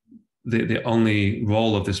 the only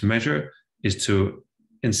role of this measure is to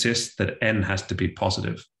insist that n has to be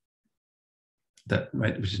positive.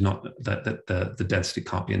 Which is not that the density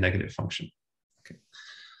can't be a negative function. Okay.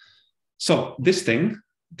 So this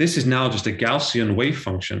is now just a Gaussian wave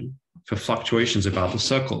function for fluctuations about the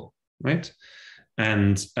circle, right?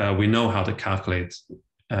 And we know how to calculate.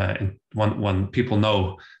 People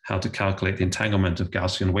know how to calculate the entanglement of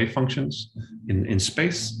Gaussian wave functions in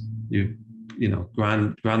space. You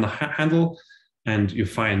ground the handle, and you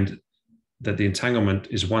find that the entanglement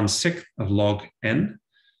is 1/6 of log n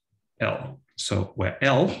L. So where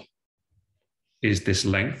L is this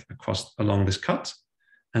length along this cut.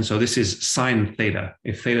 And so this is sine theta.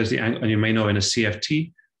 If theta is the angle, and you may know in a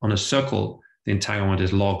CFT, on a circle, the entanglement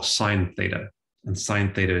is log sine theta. And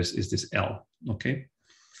sine theta is this L, okay?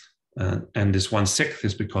 And this 1/6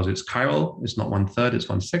 is because it's chiral. It's not 1/3, it's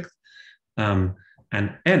 1/6.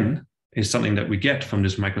 And N is something that we get from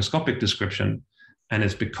this microscopic description. And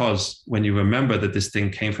it's because when you remember that this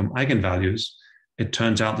thing came from eigenvalues, it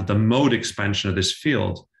turns out that the mode expansion of this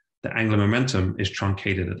field, the angular momentum, is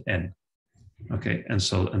truncated at n. Okay, and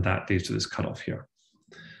that leads to this cutoff here.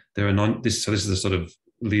 So this is a sort of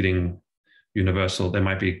leading universal. There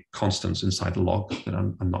might be constants inside the log that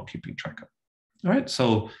I'm not keeping track of. All right,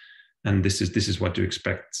 so, and this is what you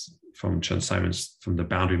expect from Chern-Simons, from the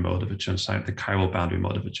boundary mode of a Chern-Simons, the chiral boundary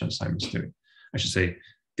mode of a Chern-Simons theory. I should say,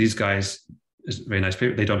 these guys, is very nice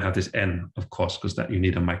paper. They don't have this n, of course, because that you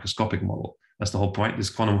need a microscopic model. That's the whole point.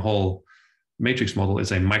 This quantum Hall matrix model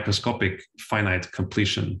is a microscopic finite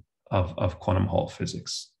completion of quantum Hall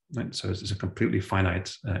physics. Right? So it's a completely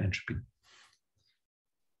finite entropy.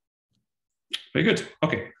 Very good.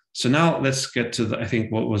 Okay. So now let's get to I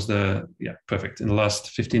think what was perfect. In the last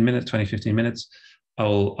 15 minutes, 15 minutes,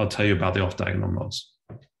 I'll tell you about the off-diagonal modes.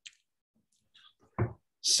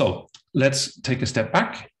 So let's take a step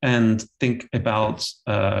back and think about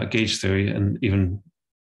gauge theory, and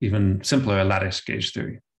even simpler, a lattice gauge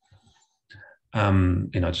theory.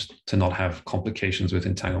 Just to not have complications with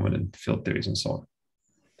entanglement and field theories and so on.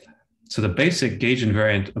 So the basic gauge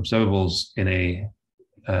invariant observables in a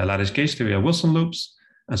lattice gauge theory are Wilson loops.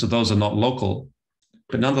 And so those are not local,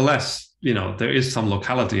 but nonetheless, there is some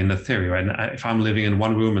locality in the theory, right? And if I'm living in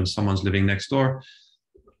one room and someone's living next door,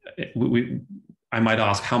 I might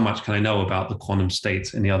ask, how much can I know about the quantum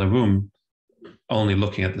state in the other room, only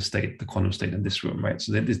looking at the quantum state in this room, right?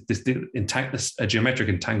 So a geometric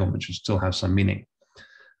entanglement should still have some meaning.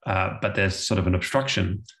 But there's sort of an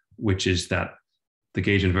obstruction, which is that the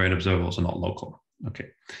gauge invariant observables are not local. Okay.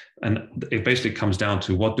 And it basically comes down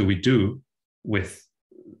to, what do we do with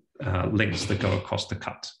links that go across the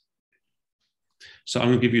cut? So I'm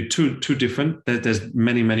going to give you two different, there's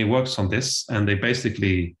many works on this, and they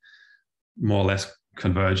basically more or less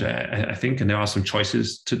converge, I think, and there are some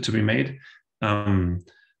choices to be made. And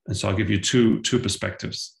so I'll give you two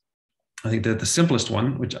perspectives. I think that the simplest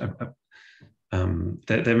one, which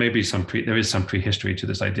there may be there is some prehistory to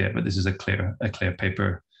this idea, but this is a clear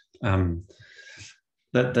paper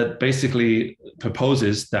that basically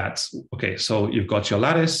proposes that, okay, so you've got your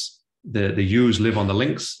lattice, the U's live on the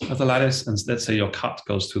links of the lattice, and let's say your cut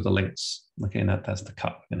goes through the links. Okay, and that's the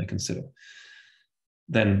cut we're going to consider.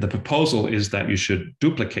 Then the proposal is that you should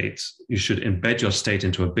embed your state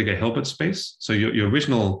into a bigger Hilbert space. So your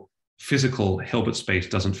original physical Hilbert space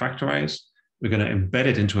doesn't factorize. We're going to embed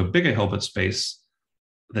it into a bigger Hilbert space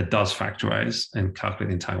that does factorize and calculate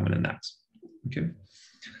the entanglement in that. Okay.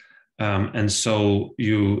 And so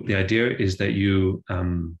the idea is that you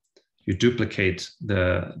duplicate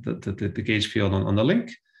the gauge field on the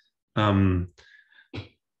link,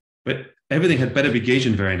 but everything had better be gauge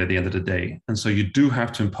invariant at the end of the day. And so you do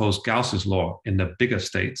have to impose Gauss's law in the bigger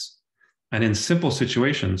states. And in simple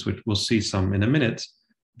situations, which we'll see some in a minute,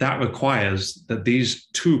 that requires that these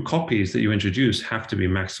two copies that you introduce have to be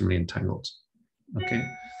maximally entangled. Okay.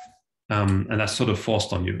 And that's sort of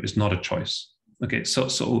forced on you. It's not a choice. Okay.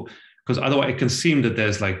 So because otherwise it can seem that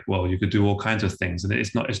there's like, well, you could do all kinds of things, and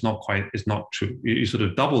it's not true. You sort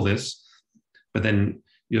of double this, but then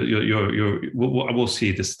we'll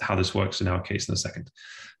see how this works in our case in a second.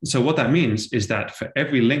 So what that means is that for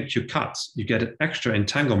every link you cut, you get an extra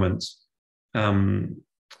entanglement,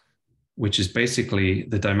 which is basically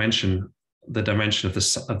the dimension of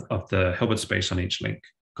the Hilbert space on each link,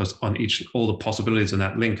 because all the possibilities in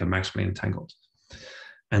that link are maximally entangled.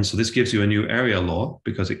 And so this gives you a new area law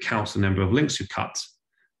because it counts the number of links you cut,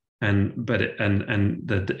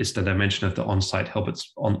 it's the dimension of the on-site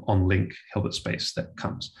on-link Hilbert space that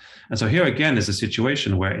comes. And so here again is a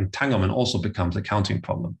situation where entanglement also becomes a counting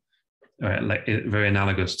problem, right? Like very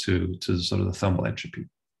analogous to sort of the thermal entropy,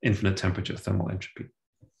 infinite temperature thermal entropy.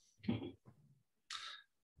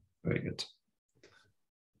 Very good.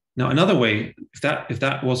 Now another way, if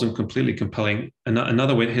that wasn't completely compelling, here's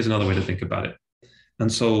another way to think about it.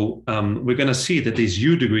 And so we're going to see that these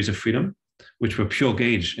U degrees of freedom, which were pure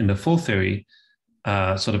gauge in the full theory,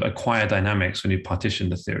 sort of acquire dynamics when you partition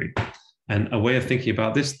the theory. And a way of thinking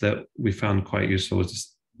about this that we found quite useful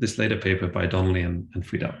was this later paper by Donnelly and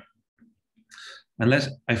Friedel. And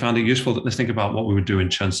I found it useful let's think about what we would do in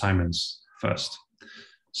Chern-Simons first.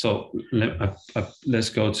 So let's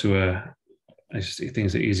go to I just think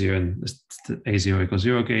things are easier, and A0 equals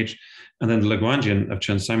 0 gauge. And then the Lagrangian of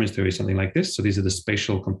Chern-Simons theory is something like this. So these are the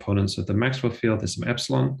spatial components of the Maxwell field. There's some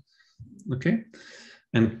epsilon. Okay.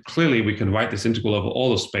 And clearly we can write this integral over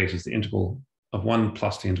all the space as the integral of one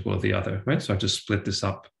plus the integral of the other, right? So I just split this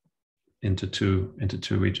up into two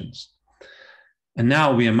regions. And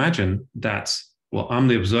now we imagine that, well, I'm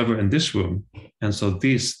the observer in this room. And so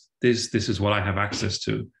this is what I have access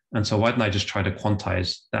to. And so why don't I just try to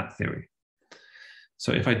quantize that theory?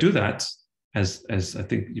 So if I do that, as I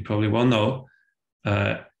think you probably well know,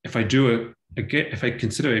 if I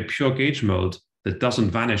consider a pure gauge mode that doesn't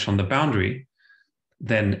vanish on the boundary,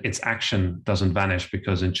 then its action doesn't vanish,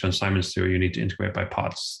 because in Chern-Simons theory, you need to integrate by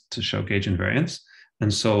parts to show gauge invariance.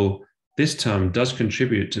 And so this term does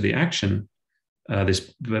contribute to the action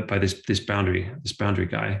this boundary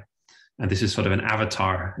guy. And this is sort of an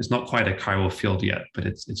avatar. It's not quite a chiral field yet, but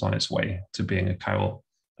it's on its way to being a chiral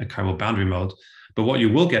boundary mode. But what you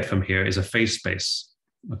will get from here is a phase space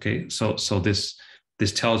Okay, so this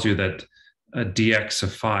tells you that dx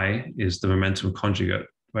of phi is the momentum conjugate,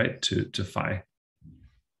 right, to phi,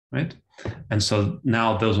 right? And so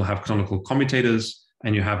now those will have canonical commutators,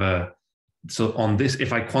 and you have so on this,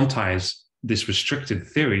 if I quantize this restricted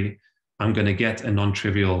theory, I'm going to get a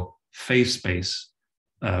non-trivial phase space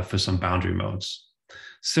for some boundary modes.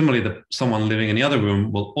 Similarly, someone living in the other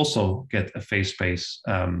room will also get a phase space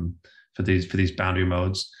for these boundary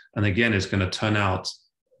modes. And again, it's going to turn out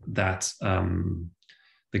that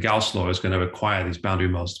the Gauss law is going to require these boundary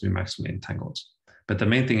modes to be maximally entangled. But the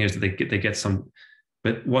main thing is that they get some.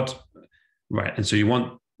 But and so you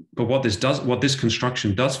want. But what this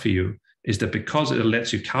construction does for you is that because it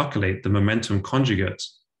lets you calculate the momentum conjugate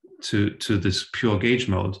to this pure gauge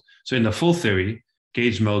mode. So in the full theory,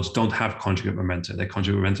 gauge modes don't have conjugate momenta. Their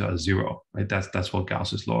conjugate momenta are zero, right? That's what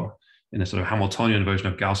Gauss's law, in a sort of Hamiltonian version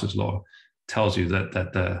of Gauss's law, tells you that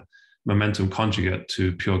the momentum conjugate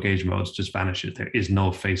to pure gauge modes just vanishes. There is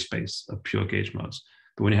no phase space of pure gauge modes.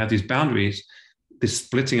 But when you have these boundaries, this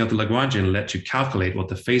splitting of the Lagrangian lets you calculate what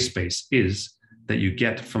the phase space is that you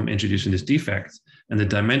get from introducing this defect. And the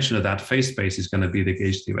dimension of that phase space is going to be the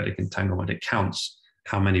gauge theoretic entanglement. It counts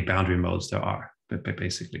how many boundary modes there are,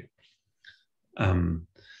 basically. And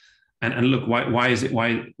look,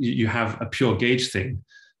 why you have a pure gauge thing?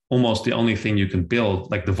 Almost the only thing you can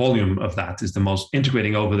build, like the volume of that is the most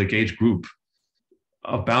integrating over the gauge group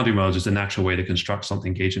of boundary modes is the natural way to construct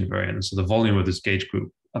something gauge invariant. And so the volume of this gauge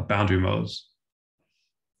group of boundary modes,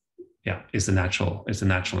 is the natural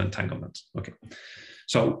entanglement. Okay.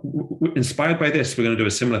 So inspired by this, we're going to do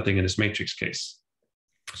a similar thing in this matrix case.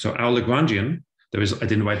 So our Lagrangian, I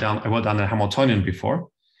wrote down the Hamiltonian before,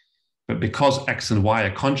 but because x and y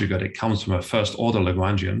are conjugate, it comes from a first order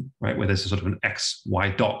Lagrangian, right, where there's a sort of an x, y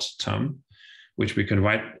dot term, which we can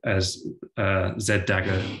write as z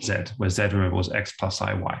dagger z, where z, remember, was x plus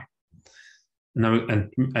I, y.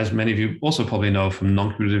 And as many of you also probably know from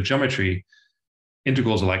non-commutative geometry,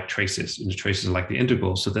 integrals are like traces, and the traces are like the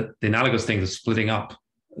integrals. So that the analogous thing is splitting up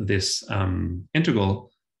this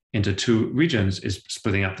integral into two regions is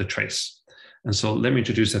splitting up the trace. And so let me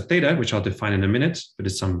introduce a theta, which I'll define in a minute, but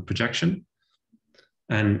it's some projection,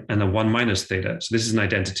 and a 1 minus theta. So this is an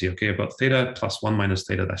identity, okay? I've got theta plus 1 minus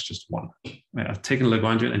theta, that's just 1. Right? I've taken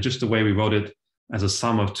Lagrangian, and just the way we wrote it as a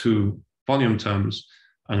sum of two volume terms,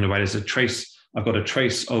 I'm going to write it as a trace. I've got a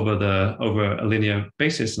trace over a linear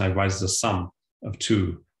basis, and I write it as a sum of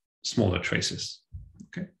two smaller traces,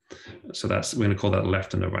 okay? So we're going to call that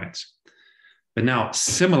left and the right. But now,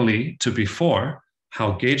 similarly to before,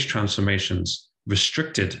 how gauge transformations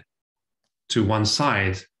restricted to one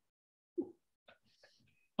side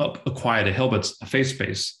acquired a Hilbert phase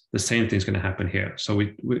space, the same thing's going to happen here. So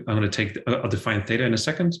I'm going to I'll define theta in a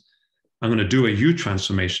second. I'm going to do a U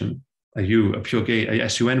transformation, a pure gauge, a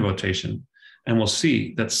SUN rotation, and we'll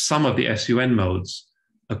see that some of the SUN modes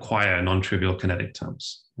acquire non-trivial kinetic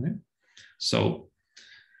terms. Okay? So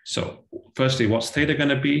firstly, what's theta going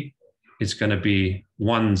to be? It's going to be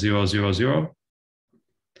 1, 0, 0, 0,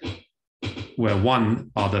 where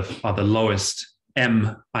 1 are the lowest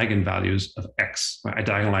m eigenvalues of x. Right? I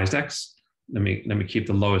diagonalized x. Let me keep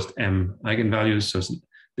the lowest m eigenvalues. So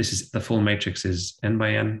this is the full matrix is n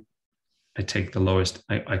by n. I take the lowest.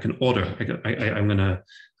 I can order.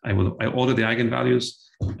 I order the eigenvalues,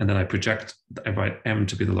 and then I write m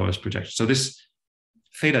to be the lowest projection. So this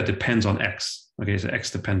theta depends on x. Okay, so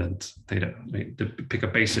x dependent theta. Right? Pick a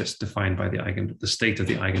basis defined by the state of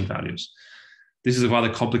the eigenvalues. This is a rather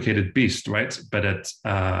complicated beast, right? But at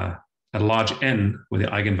a large n, where the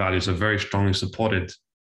eigenvalues are very strongly supported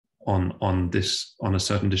on a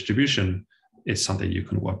certain distribution, it's something you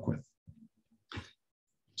can work with.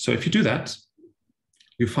 So if you do that,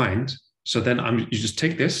 you find, so then you just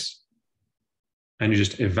take this and you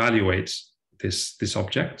just evaluate this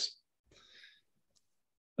object.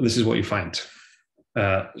 And this is what you find.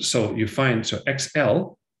 So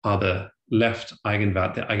XL are the left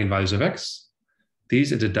the eigenvalues of x.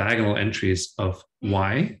 These are the diagonal entries of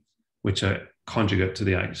y, which are conjugate to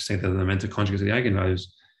say that they're meant to conjugate to the eigenvalues.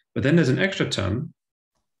 But then there's an extra term,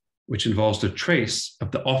 which involves the trace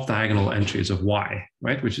of the off-diagonal entries of y,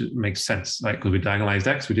 right? Which makes sense, right? Because we diagonalized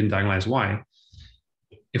x, we didn't diagonalize y.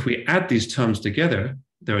 If we add these terms together,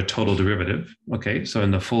 they're a total derivative. Okay, so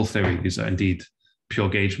in the full theory, these are indeed pure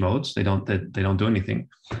gauge modes. They don't do anything.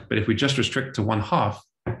 But if we just restrict to 1/2,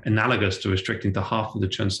 analogous to restricting to half of the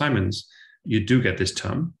Chern-Simons, you do get this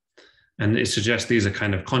term. And it suggests these are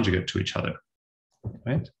kind of conjugate to each other,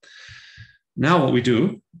 right? Now what we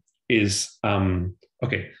do is,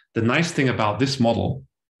 the nice thing about this model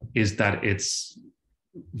is that it's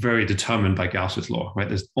very determined by Gauss's law, right?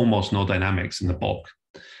 There's almost no dynamics in the bulk.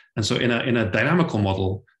 And so in a dynamical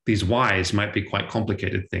model, these y's might be quite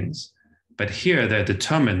complicated things, but here they're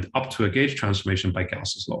determined up to a gauge transformation by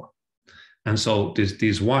Gauss's law. And so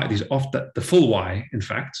the full y, in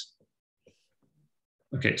fact.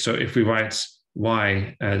 Okay, so if we write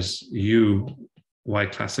y as y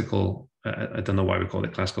classical, I don't know why we call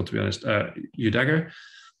it classical, to be honest, u dagger,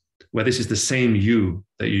 where this is the same u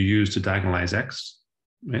that you use to diagonalize x,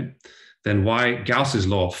 right? Then Gauss's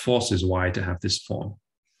law forces y to have this form,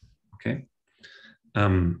 okay?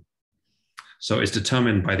 So it's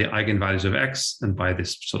determined by the eigenvalues of x and by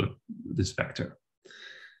this vector.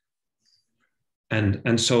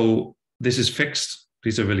 And so this is fixed,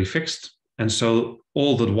 these are really fixed. And so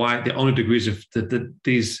all the only degrees of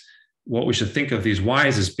these, what we should think of these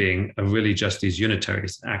y's as being are really just these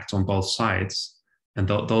unitaries that act on both sides. And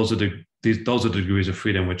those are the degrees of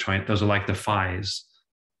freedom we're trying, those are like the phi's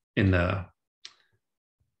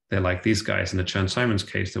they're like these guys in the Chern-Simons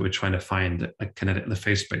case that we're trying to find the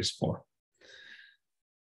phase space for.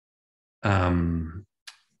 I'm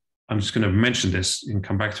just going to mention this and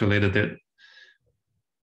come back to it later.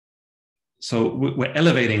 So we're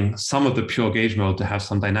elevating some of the pure gauge mode to have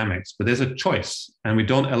some dynamics, but there's a choice, and we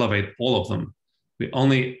don't elevate all of them. We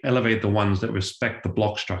only elevate the ones that respect the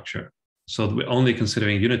block structure. So we're only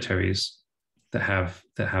considering unitaries that have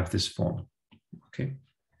this form, okay?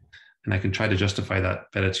 And I can try to justify that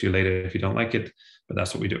better to you later if you don't like it, but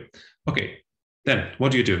that's what we do. Okay, then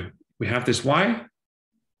what do? We have this y,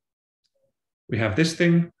 we have this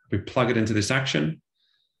thing, we plug it into this action.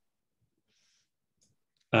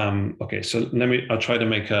 Okay, so I'll try to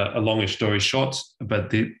make a longish story short,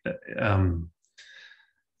 but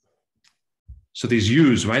so these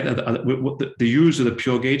U's, right? The U's are the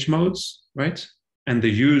pure gauge modes, right? And the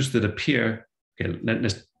U's that appear, okay,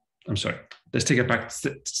 let's take it back,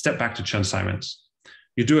 step back to Chern-Simons.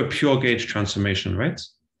 You do a pure gauge transformation, right?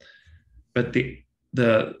 But the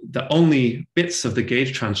only bits of the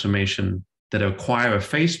gauge transformation that acquire a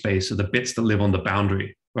phase space are the bits that live on the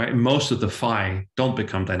boundary, right? Most of the phi don't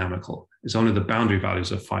become dynamical. It's only the boundary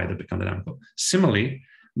values of phi that become dynamical. Similarly,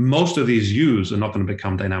 most of these U's are not going to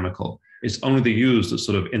become dynamical. It's only the U's that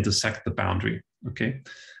sort of intersect the boundary, okay?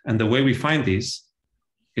 And the way we find these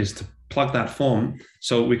is to plug that form.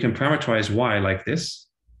 So we can parameterize y like this.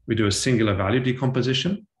 We do a singular value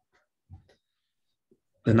decomposition.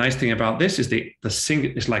 The nice thing about this is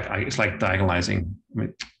it's like diagonalizing. I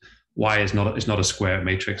mean, y is not a square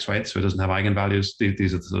matrix, right? So it doesn't have eigenvalues.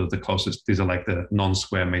 These are sort of the closest. These are like the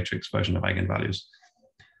non-square matrix version of eigenvalues.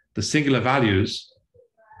 The singular values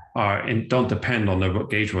don't depend on the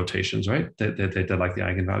gauge rotations, right? They're like the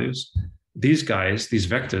eigenvalues. These guys, these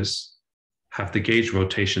vectors, have the gauge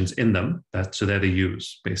rotations in them. So they're the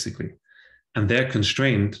U's, basically. And they're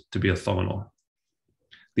constrained to be orthogonal.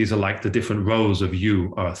 These are like the different rows of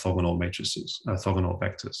U are orthogonal matrices, orthogonal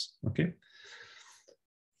vectors, okay?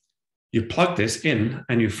 You plug this in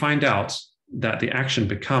and you find out that the action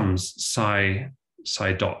becomes psi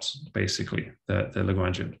dot, basically, the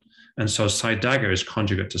Lagrangian. And so psi dagger is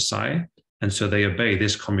conjugate to psi, and so they obey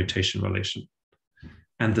this commutation relation.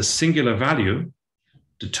 And the singular value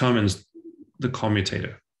determines the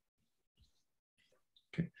commutator.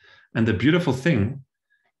 Okay. And the beautiful thing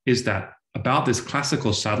is that about this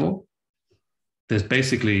classical saddle, there's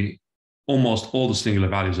basically almost all the singular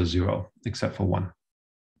values are 0, except for 1.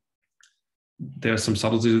 There are some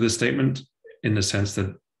subtleties of this statement in the sense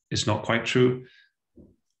that it's not quite true.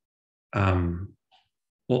 The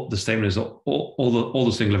statement is all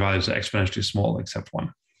the singular values are exponentially small except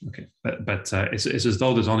 1. Okay, but it's as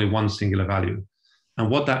though there's only one singular value. And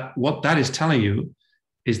what that is telling you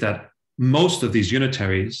is that most of these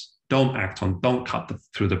unitaries don't cut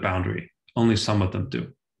through the boundary. Only some of them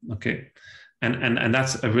do. Okay, and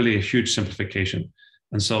that's really a huge simplification.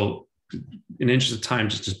 And so, in the interest of time,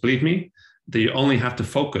 just believe me that you only have to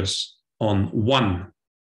focus on one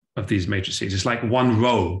of these matrices. It's like one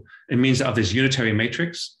row. It means that of this unitary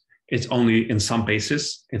matrix, it's only in some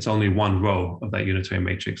basis, it's only one row of that unitary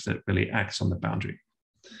matrix that really acts on the boundary.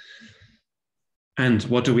 And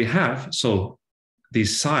what do we have? So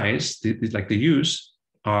these psi's, like the U's,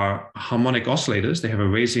 are harmonic oscillators. They have a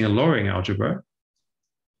raising and lowering algebra.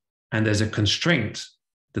 And there's a constraint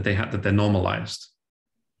that they're normalized.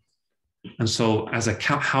 And so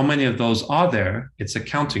how many of those are there? It's a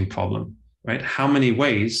counting problem, right? How many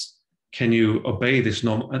ways can you obey this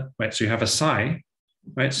normal, right? So you have a psi,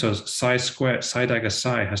 right? So psi squared, psi dagger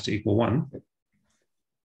psi has to equal 1.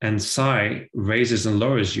 And psi raises and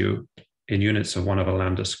lowers you in units of 1 over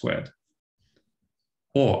lambda squared.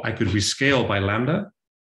 Or I could rescale by lambda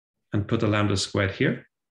and put a lambda squared here.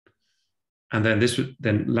 And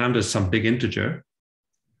then lambda is some big integer.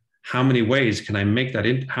 how many ways can I make that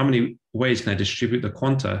in? How many ways can I distribute the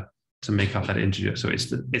quanta to make up that integer? So it's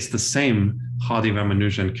the same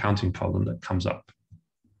Hardy-Ramanujan counting problem that comes up.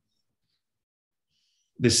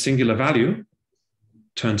 This singular value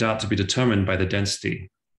turns out to be determined by the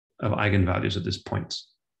density of eigenvalues at this point.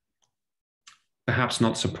 Perhaps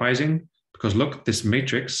not surprising, because look, this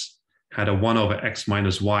matrix had a 1 over x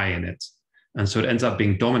minus y in it. And so it ends up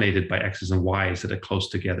being dominated by x's and y's that are close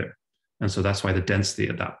together. And so that's why the density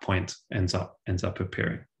at that point ends up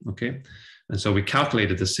appearing, okay? And so we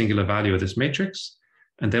calculated the singular value of this matrix,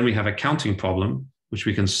 and then we have a counting problem, which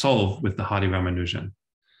we can solve with the Hardy-Ramanujan.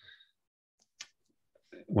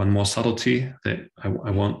 One more subtlety that I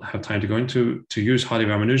won't have time to go into, to use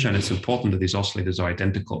Hardy-Ramanujan, it's important that these oscillators are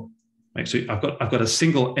identical. Right? So I've got a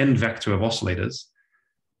single n vector of oscillators,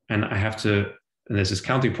 and I have to, and there's this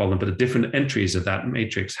counting problem, but the different entries of that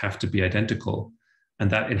matrix have to be identical. And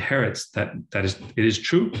that inherits it is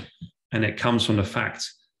true. And it comes from the fact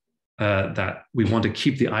that we want to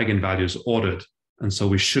keep the eigenvalues ordered. And so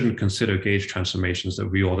we shouldn't consider gauge transformations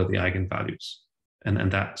that reorder the eigenvalues.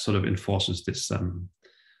 And that sort of enforces this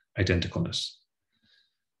identicalness.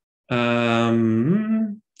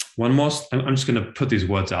 One more, I'm just going to put these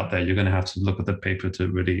words out there. You're going to have to look at the paper to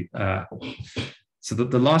really, so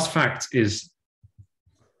the last fact is,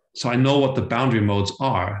 so I know what the boundary modes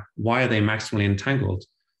are. Why are they maximally entangled?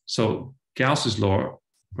 So Gauss's law,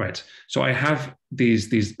 right? So I have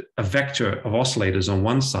a vector of oscillators on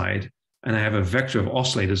one side, and I have a vector of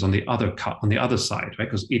oscillators on the other side,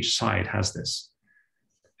 right? Because each side has this.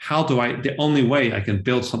 The only way I can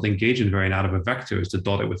build something gauge invariant out of a vector is to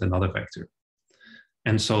dot it with another vector.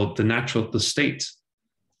 And so the state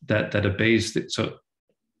that obeys, so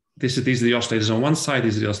these are the oscillators on one side,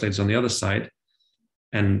 these are the oscillators on the other side.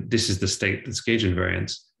 And this is the state that's gauge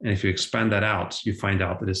invariant. And if you expand that out, you find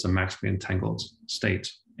out that it's a maximally entangled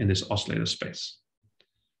state in this oscillator space.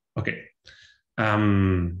 Okay.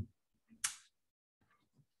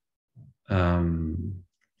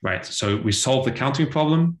 Right, so we solve the counting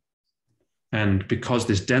problem. And because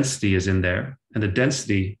this density is in there, and the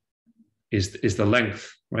density is the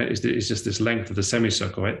length, right? It's just this length of the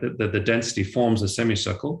semicircle, right? The density forms a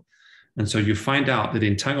semicircle. And so you find out that the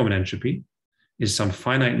entanglement entropy is some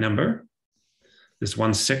finite number. This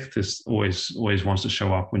 1/6 is always wants to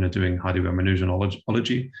show up when you're doing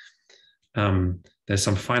Hardy-Ramanujanology. There's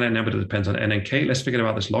some finite number that depends on n and k. Let's forget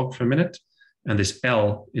about this log for a minute. And this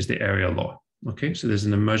L is the area law. Okay, so there's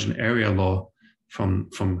an emergent area law from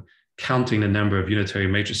counting the number of unitary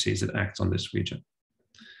matrices that act on this region.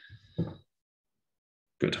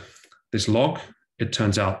 Good. This log, it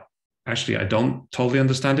turns out, actually, I don't totally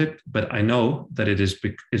understand it, but I know that it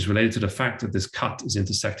is related to the fact that this cut is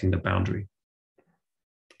intersecting the boundary.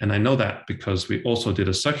 And I know that because we also did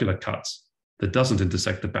a circular cut that doesn't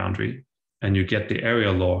intersect the boundary, and you get the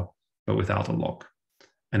area law, but without a log.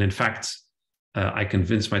 And in fact, I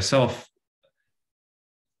convinced myself,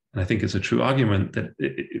 and I think it's a true argument, that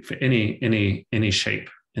for any shape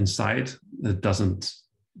inside that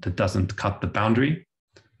doesn't cut the boundary,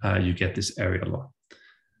 you get this area law.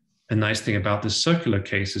 A nice thing about this circular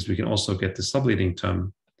case is we can also get the subleading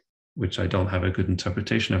term, which I don't have a good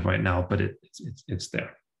interpretation of right now, but it's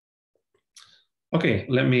there. Okay,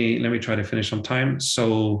 let me try to finish on time.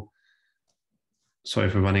 So sorry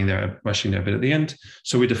for rushing there a bit at the end.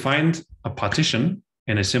 So we defined a partition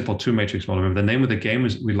in a simple two matrix model. Remember, the name of the game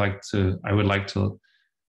is I would like to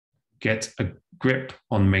get a grip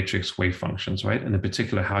on matrix wave functions, right? And in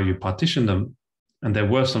particular, how you partition them. And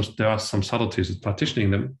there are some subtleties with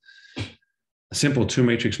partitioning them. A simple two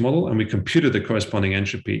matrix model, and we computed the corresponding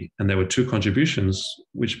entropy. And there were two contributions,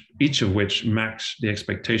 each of which matched the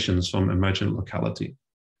expectations from emergent locality.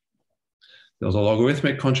 There was a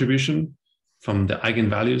logarithmic contribution from the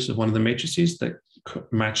eigenvalues of one of the matrices that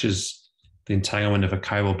matches the entanglement of a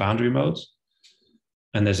chiral boundary mode.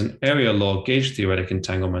 And there's an area law gauge theoretic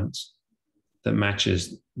entanglement that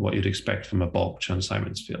matches what you'd expect from a bulk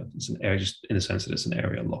Chern-Simons field. It's an area, just in the sense that it's an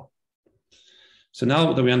area law. So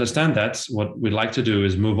now that we understand that, what we'd like to do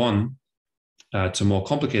is move on to more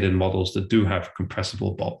complicated models that do have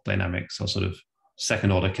compressible bulk dynamics, or sort of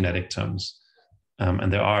second order kinetic terms.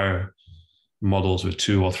 And there are models with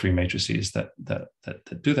 2 or 3 matrices that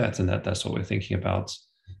do that, and that's what we're thinking about.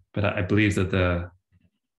 But I believe that the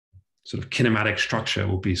sort of kinematic structure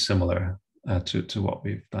will be similar to what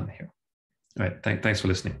we've done here. All right, thanks for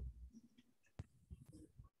listening.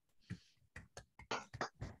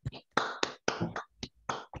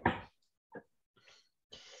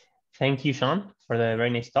 Thank you, Sean, for the very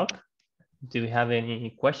nice talk. Do we have any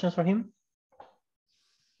questions for him?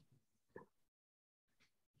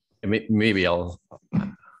 Maybe I'll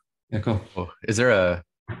Yeah, go. Oh, is there a?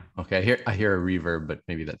 Okay, I hear a reverb, but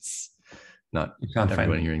maybe that's not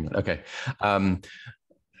everyone hearing that. Okay.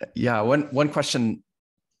 Yeah. One question.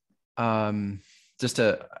 Just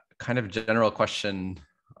a kind of general question.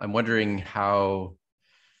 I'm wondering how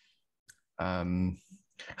do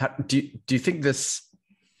you think this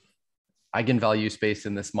eigenvalue space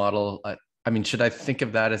in this model? I mean, should I think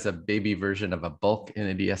of that as a baby version of a bulk in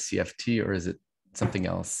a DSCFT, or is it something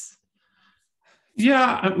else?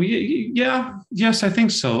 Yeah, yes, I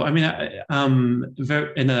think so. I mean,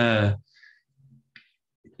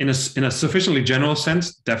 in a sufficiently general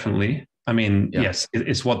sense, definitely. I mean, yes,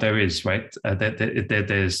 it's what there is, right?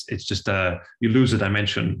 It's just you lose a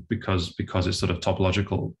dimension because it's sort of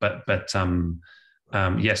topological. But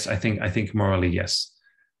yes, I think morally yes,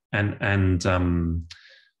 and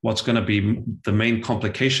what's going to be the main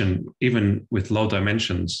complication, even with low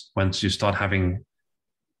dimensions, once you start having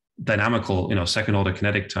dynamical, second order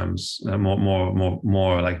kinetic terms,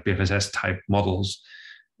 more like BFSS type models,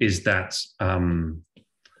 is that the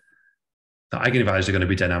eigenvalues are going to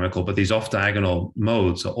be dynamical, but these off-diagonal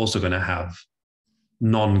modes are also going to have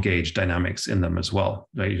non-gauge dynamics in them as well.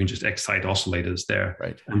 Right? You can just excite oscillators there,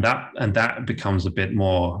 right? And that becomes a bit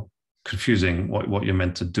more confusing. What you're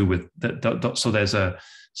meant to do with that.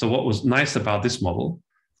 So what was nice about this model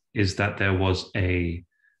is that there was the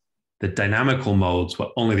dynamical modes were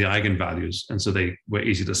only the eigenvalues, and so they were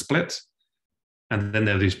easy to split. And then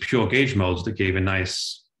there are these pure gauge modes that gave a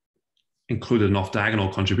nice included an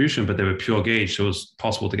off-diagonal contribution, but they were pure gauge, so it was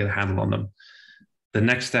possible to get a handle on them. The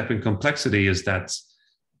next step in complexity is that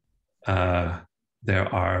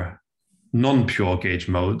there are non-pure gauge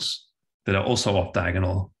modes that are also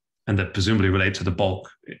off-diagonal and that presumably relate to the bulk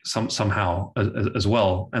somehow as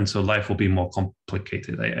well. And so life will be more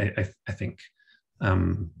complicated, I think.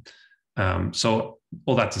 So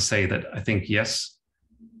all that to say that I think, yes,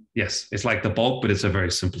 it's like the bulk, but it's a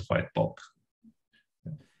very simplified bulk.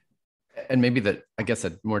 And maybe I guess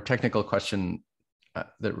a more technical question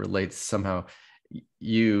that relates somehow.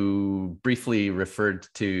 You briefly referred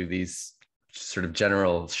to these sort of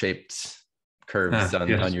general shaped curves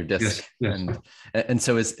on your disk, yes. And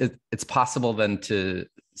so it's possible then to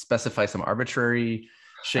specify some arbitrary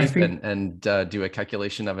shape and do a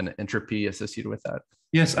calculation of an entropy associated with that.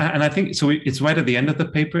 Yes, and I think so. It's right at the end of the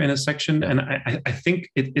paper in a section, and I think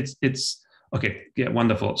it's okay. Yeah,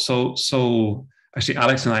 wonderful. So actually,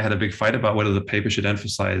 Alex and I had a big fight about whether the paper should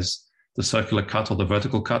emphasize the circular cut or the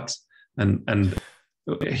vertical cut, and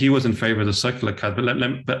he was in favor of the circular cut.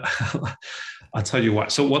 But I'll tell you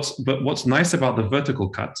what. So what's nice about the vertical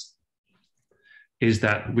cut is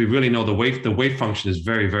that we really know the wave function is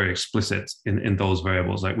very, very explicit in those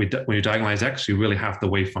variables. Like when you diagonalize x, you really have the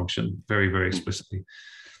wave function very, very explicitly,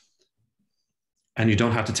 and you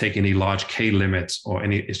don't have to take any large k limits or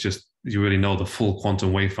any. It's just you really know the full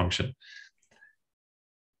quantum wave function.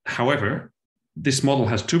 However, this model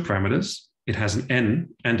has two parameters. It has an n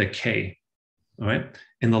and a k. All right.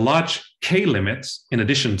 In the large k limits, in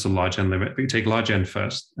addition to large n limit, we take large n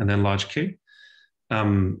first and then large k.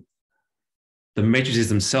 The matrices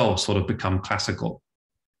themselves sort of become classical,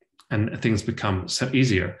 and things become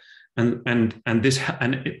easier. And this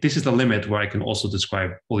is the limit where I can also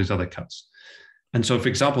describe all these other cuts. And so, for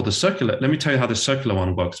example, the circular. Let me tell you how the circular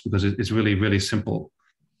one works because it's really, really simple.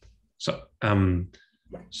 So.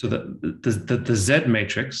 So the Z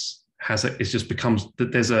matrix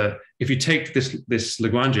if you take this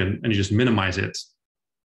Lagrangian and you just minimize it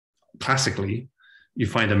classically, you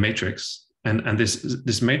find a matrix, and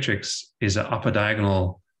this matrix is an upper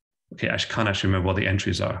diagonal. Okay, I can't actually remember what the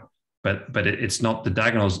entries are, but it's not the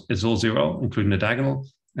diagonals. It's all zero, including the diagonal,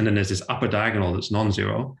 and then there's this upper diagonal that's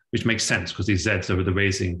non-zero, which makes sense because these Z's are the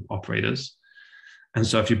raising operators. And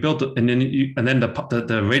so if you build and then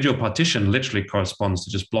the radial partition literally corresponds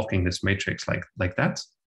to just blocking this matrix like that.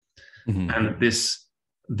 Mm-hmm. And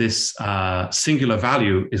this singular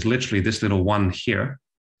value is literally this little one here.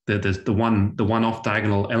 The one off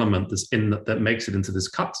diagonal element that makes it into this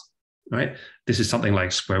cut, right? This is something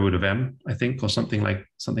like square root of m, I think, or something like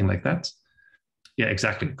that. Yeah,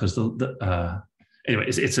 exactly. Because anyway,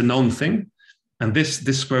 it's a known thing. And this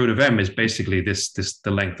square root of m is basically the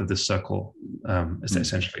length of this circle,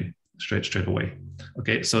 essentially straight away.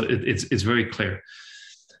 Okay, so it's very clear.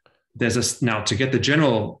 There's now to get the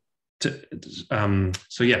general.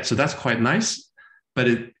 So that's quite nice, but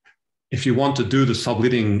if you want to do the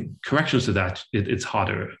subleading corrections to that, it's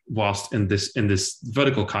harder. Whilst in this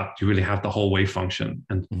vertical cut, you really have the whole wave function,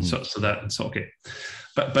 and so that's okay.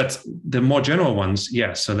 But the more general ones,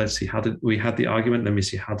 yeah. So let's see, how did we had the argument? Let me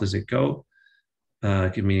see, how does it go?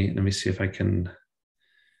 Let me see if I can.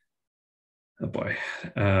 oh boy.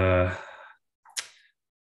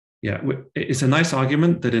 Yeah, it's a nice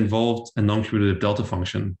argument that involved a non-commutative delta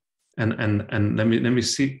function. And let me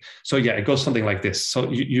see. So yeah, it goes something like this. So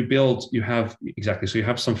you have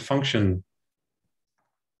some function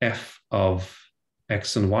f of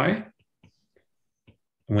x and y.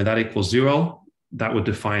 And when that equals 0, that would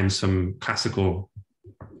define some classical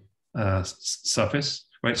surface,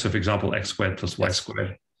 right? So for example, x squared plus y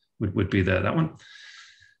squared would be that one.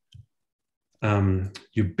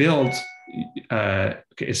 You build,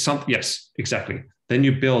 yes, exactly. Then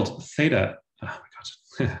you build theta. Oh my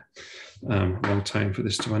God. Long time for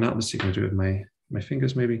this to run out. Let's see if I can do it with my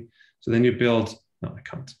fingers maybe. So then you build, no, I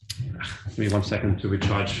can't. Give me 1 second to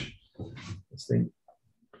recharge this thing.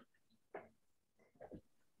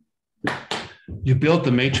 You build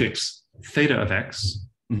the matrix theta of x,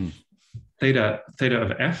 theta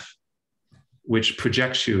of f, which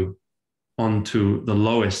projects you onto the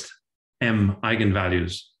lowest m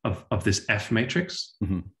eigenvalues of this f matrix.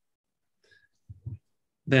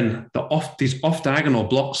 Then these off-diagonal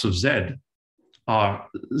blocks of Z are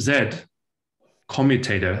Z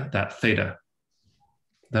commutator that theta.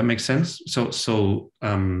 That makes sense? So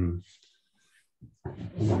I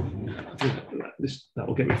think that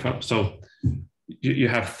will get me far. So you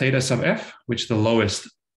have theta sub f, which is the lowest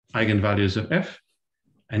eigenvalues of f,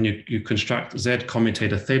 and you construct Z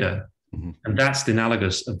commutator theta. And that's the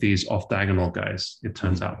analogous of these off-diagonal guys, it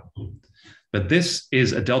turns out. But this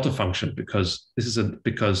is a delta function because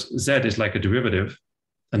Z is like a derivative,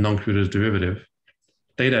 a non-commutative derivative.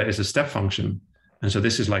 Theta is a step function. And so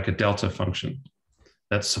this is like a delta function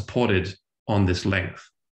that's supported on this length,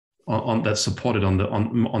 that's supported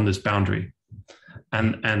on this boundary.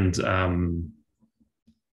 And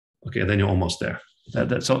okay, then you're almost there.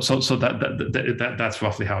 That's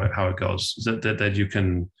roughly how it goes. That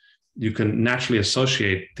you can naturally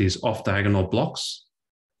associate these off-diagonal blocks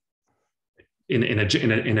in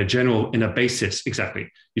a basis. Exactly.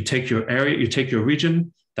 You take your area, you take your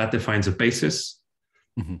region, that defines a basis,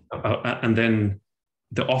 and then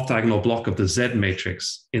the off-diagonal block of the Z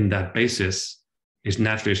matrix in that basis is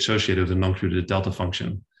naturally associated with a non-commutative delta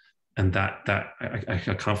function, and that I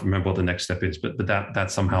can't remember what the next step is, but that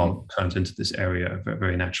somehow turns into this area very,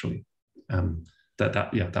 very naturally. That's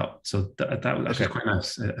okay. Quite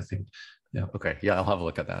nice, I think. Yeah. Okay. Yeah, I'll have a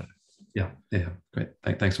look at that. Yeah. Great.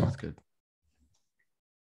 Thanks, Mark. That's good.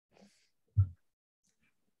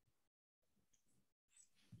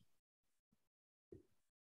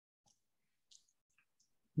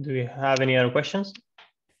 Do you have any other questions?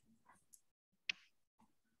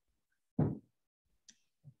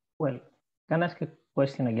 Well, can I ask a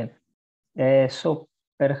question again? So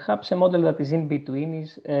perhaps a model that is in between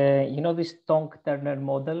is, this Tong-Turner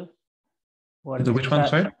model. Which one,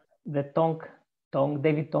 sorry? The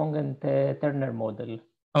David Tong and Turner model.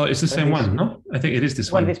 Oh, it's the same one, no? I think it is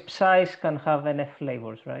this one. Well, these psi's can have NF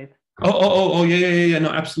flavors, right? Oh, yeah. No,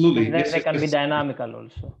 absolutely. They can be dynamical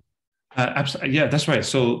also. Yeah, that's right.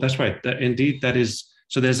 So that's right. Indeed, that is.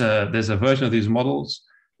 So there's a version of these models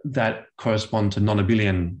that correspond to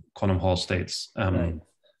non-abelian quantum Hall states, right.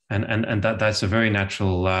 and that's a very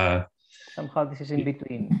natural. Somehow this is in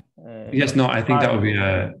between. Yes, no, I think that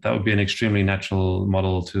would be an extremely natural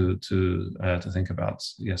model to think about.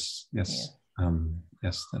 Yes, yes,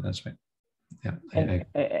 that's right. Yeah. And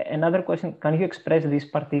another question: can you express these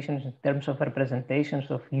partitions in terms of representations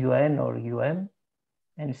of UN or UM?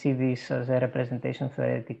 And see this as a representation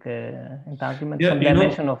theoretic entanglement? Yeah, some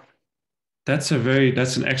dimension of. That's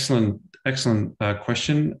an excellent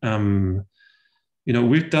question.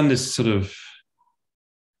 We've done this sort of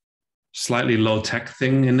slightly low tech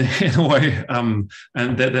thing in a way, and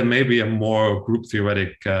there may be a more group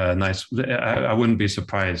theoretic nice. I wouldn't be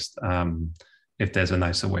surprised if there's a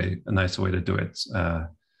nicer way to do it.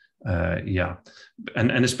 Yeah,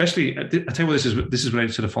 and especially I tell you what, this is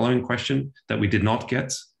related to the following question that we did not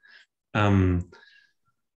get.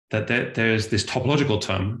 That there's this topological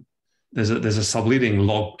term. There's a subleading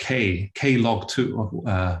log k log 2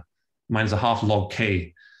 minus a half log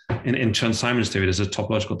k in Chern-Simons theory. There's a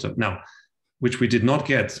topological term now, which we did not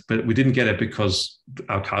get, but we didn't get it because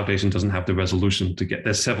our calculation doesn't have the resolution to get.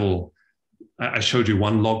 There's several. I showed you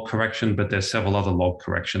one log correction, but there's several other log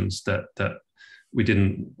corrections that we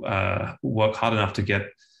didn't work hard enough to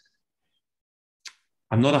get.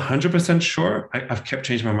 I'm not 100% sure. I've kept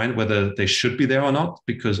changing my mind whether they should be there or not,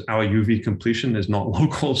 because our UV completion is not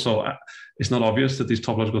local. So it's not obvious that these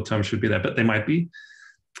topological terms should be there, but they might be.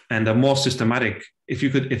 And a more systematic, if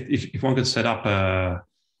one could set up a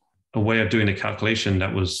way of doing a calculation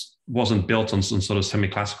that wasn't built on some sort of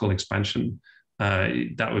semi-classical expansion,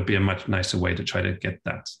 that would be a much nicer way to try to get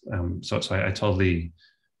that. So I totally,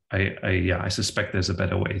 I suspect there's a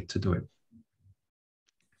better way to do it.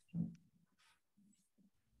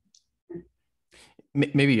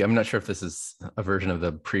 Maybe, I'm not sure if this is a version of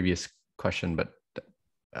the previous question, but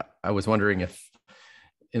I was wondering if,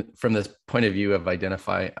 from this point of view of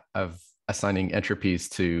assigning entropies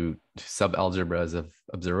to subalgebras of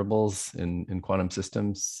observables in quantum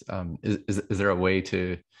systems, is there a way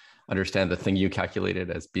to understand the thing you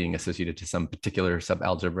calculated as being associated to some particular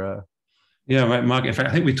subalgebra? Yeah, right, Mark. In fact,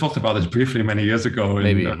 I think we talked about this briefly many years ago.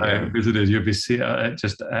 Maybe I visited UBC.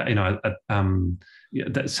 Yeah,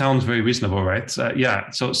 that sounds very reasonable, right? Yeah.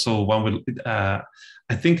 So one would, I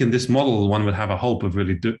think, in this model, one would have a hope of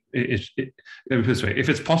really let me put it this way: if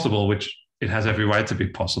it's possible, which it has every right to be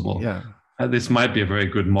possible, yeah, this might be a very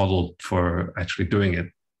good model for actually doing it.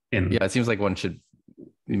 Yeah, it seems like one should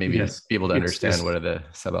maybe be able to understand what are the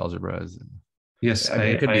subalgebras. Yes,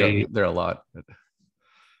 it could be there are a lot. But.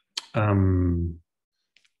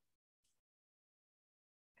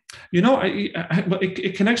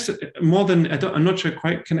 It connects more than I'm not sure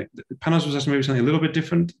quite connect. Panos was asking maybe something a little bit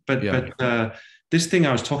different, but this thing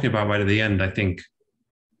I was talking about right at the end, I think,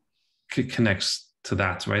 connects to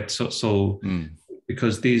that, right? So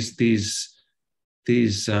because these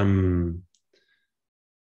okay,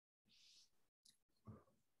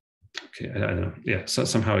 I don't know. Yeah, so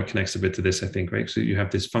somehow it connects a bit to this, I think, right? So you have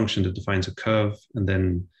this function that defines a curve, and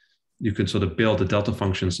then you could sort of build a delta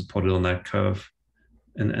function supported on that curve.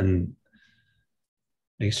 And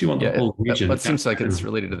I guess you want the whole region. It seems like it's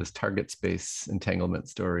related to this target space entanglement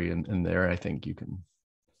story. And there, I think you can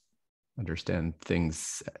understand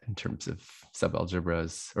things in terms of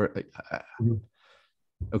subalgebras.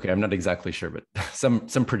 Okay, I'm not exactly sure, but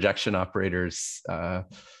some projection operators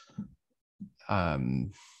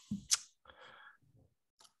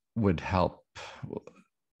would help. Well,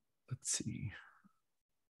 let's see.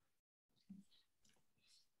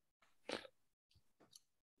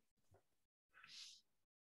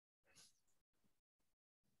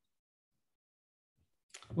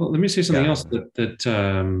 Well, let me say something else no,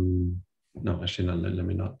 actually, no, let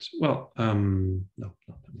me not. Well, no,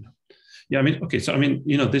 let me not. Yeah, I mean, okay, so I mean,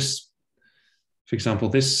 this, for example,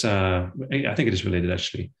 this, I think it is related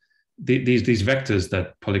actually. These vectors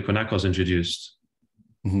that Polykonakos introduced,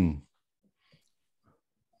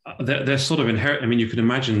 they're sort of inherent. I mean, you could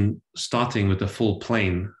imagine starting with the full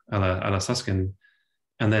plane, a la Susskind,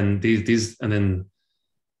 and then these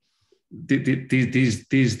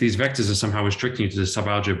vectors are somehow restricting you to the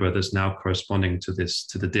subalgebra that's now corresponding to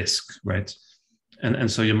the disk, right?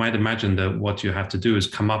 And so you might imagine that what you have to do is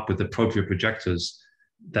come up with appropriate projectors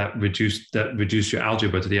that reduce your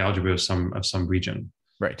algebra to the algebra of some region,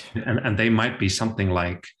 right? And they might be something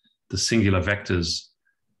like the singular vectors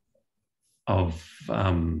of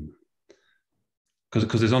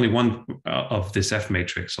because there's only one of this F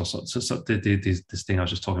matrix. Also, so this thing I was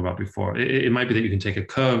just talking about before. It might be that you can take a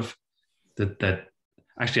curve. That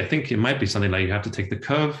actually, I think it might be something like you have to take the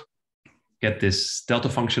curve, get this delta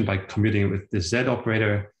function by commuting it with this Z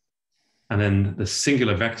operator, and then the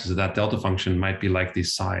singular vectors of that delta function might be like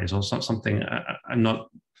these psi's or something. I'm not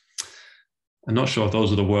sure if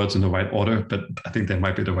those are the words in the right order, but I think they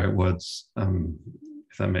might be the right words.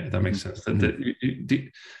 If that makes sense.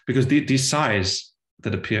 Because these psi's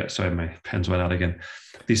that appear, sorry, my pen's went out again.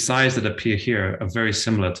 These psi's that appear here are very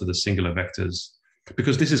similar to the singular vectors.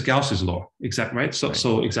 Because this is Gauss's law, right?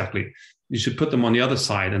 So exactly, you should put them on the other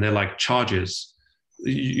side, and they're like charges.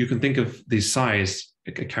 You can think of these psi's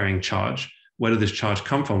carrying charge. Where did this charge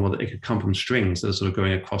come from? Well, it could come from strings that are sort of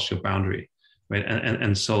going across your boundary, right?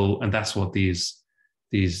 And that's what these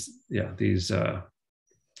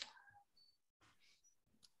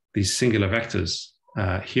singular vectors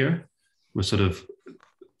here were sort of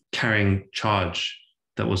carrying charge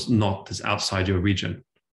that was not this outside your region.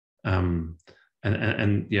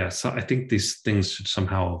 And yeah, so I think these things should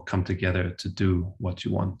somehow come together to do what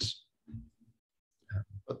you want.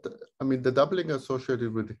 But I mean, the doubling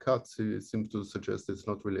associated with the cuts seems to suggest it's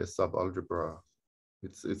not really a subalgebra.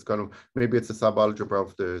 It's kind of, maybe it's a subalgebra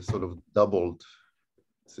of the sort of doubled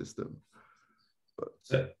system. But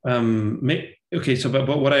okay, so but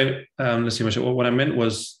what I let's see, what I meant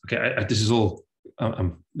was, okay, this is all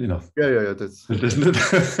yeah, that's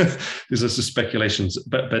these are speculations,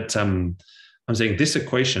 but I'm saying this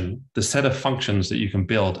equation, the set of functions that you can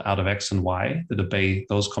build out of X and Y that obey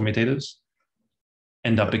those commutators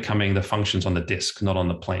end up becoming the functions on the disk, not on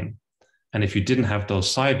the plane. And if you didn't have those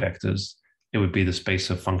psi vectors, it would be the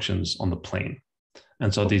space of functions on the plane.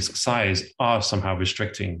 And so these psi's are somehow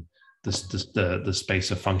restricting the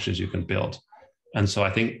space of functions you can build. And so I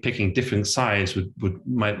think picking different size would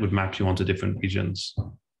map you onto different regions.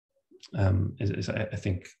 I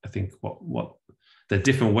think what the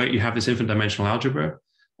different way you have this infinite dimensional algebra,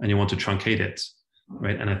 and you want to truncate it,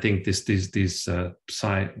 right? And I think these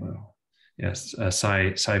psi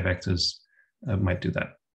vectors might do that.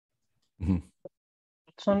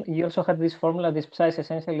 Mm-hmm. You also had this formula, this psi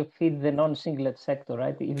essentially feed the non-singlet sector,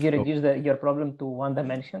 right? If you reduce your problem to one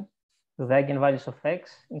dimension, to the eigenvalues of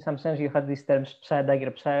x, in some sense you had these terms psi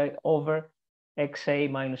dagger psi over xa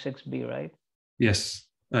minus xb, right? Yes,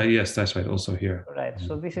 yes, that's right. Also here. Right.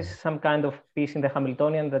 So this is some kind of piece in the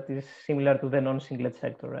Hamiltonian that is similar to the non-singlet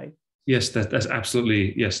sector, right? Yes, that's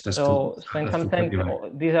absolutely, yes. That's so in some sense,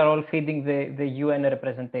 right. These are all feeding the UN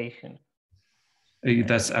representation.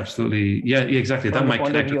 That's absolutely, yeah, exactly. That might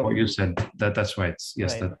connect with what you said. That's right.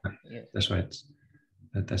 Yes, right. That's right.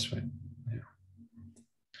 That's right. Yeah.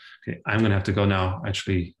 Okay, I'm going to have to go now.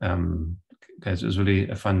 Actually, guys, it was really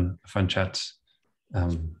a fun chat.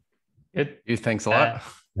 Good. Thanks a lot.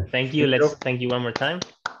 Thank you. Let's thank you one more time.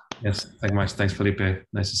 Yes, thank you much. Thanks, Felipe.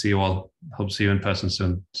 Nice to see you all. Hope to see you in person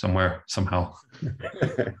soon, somewhere, somehow.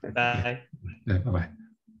 Bye. Yeah, bye-bye.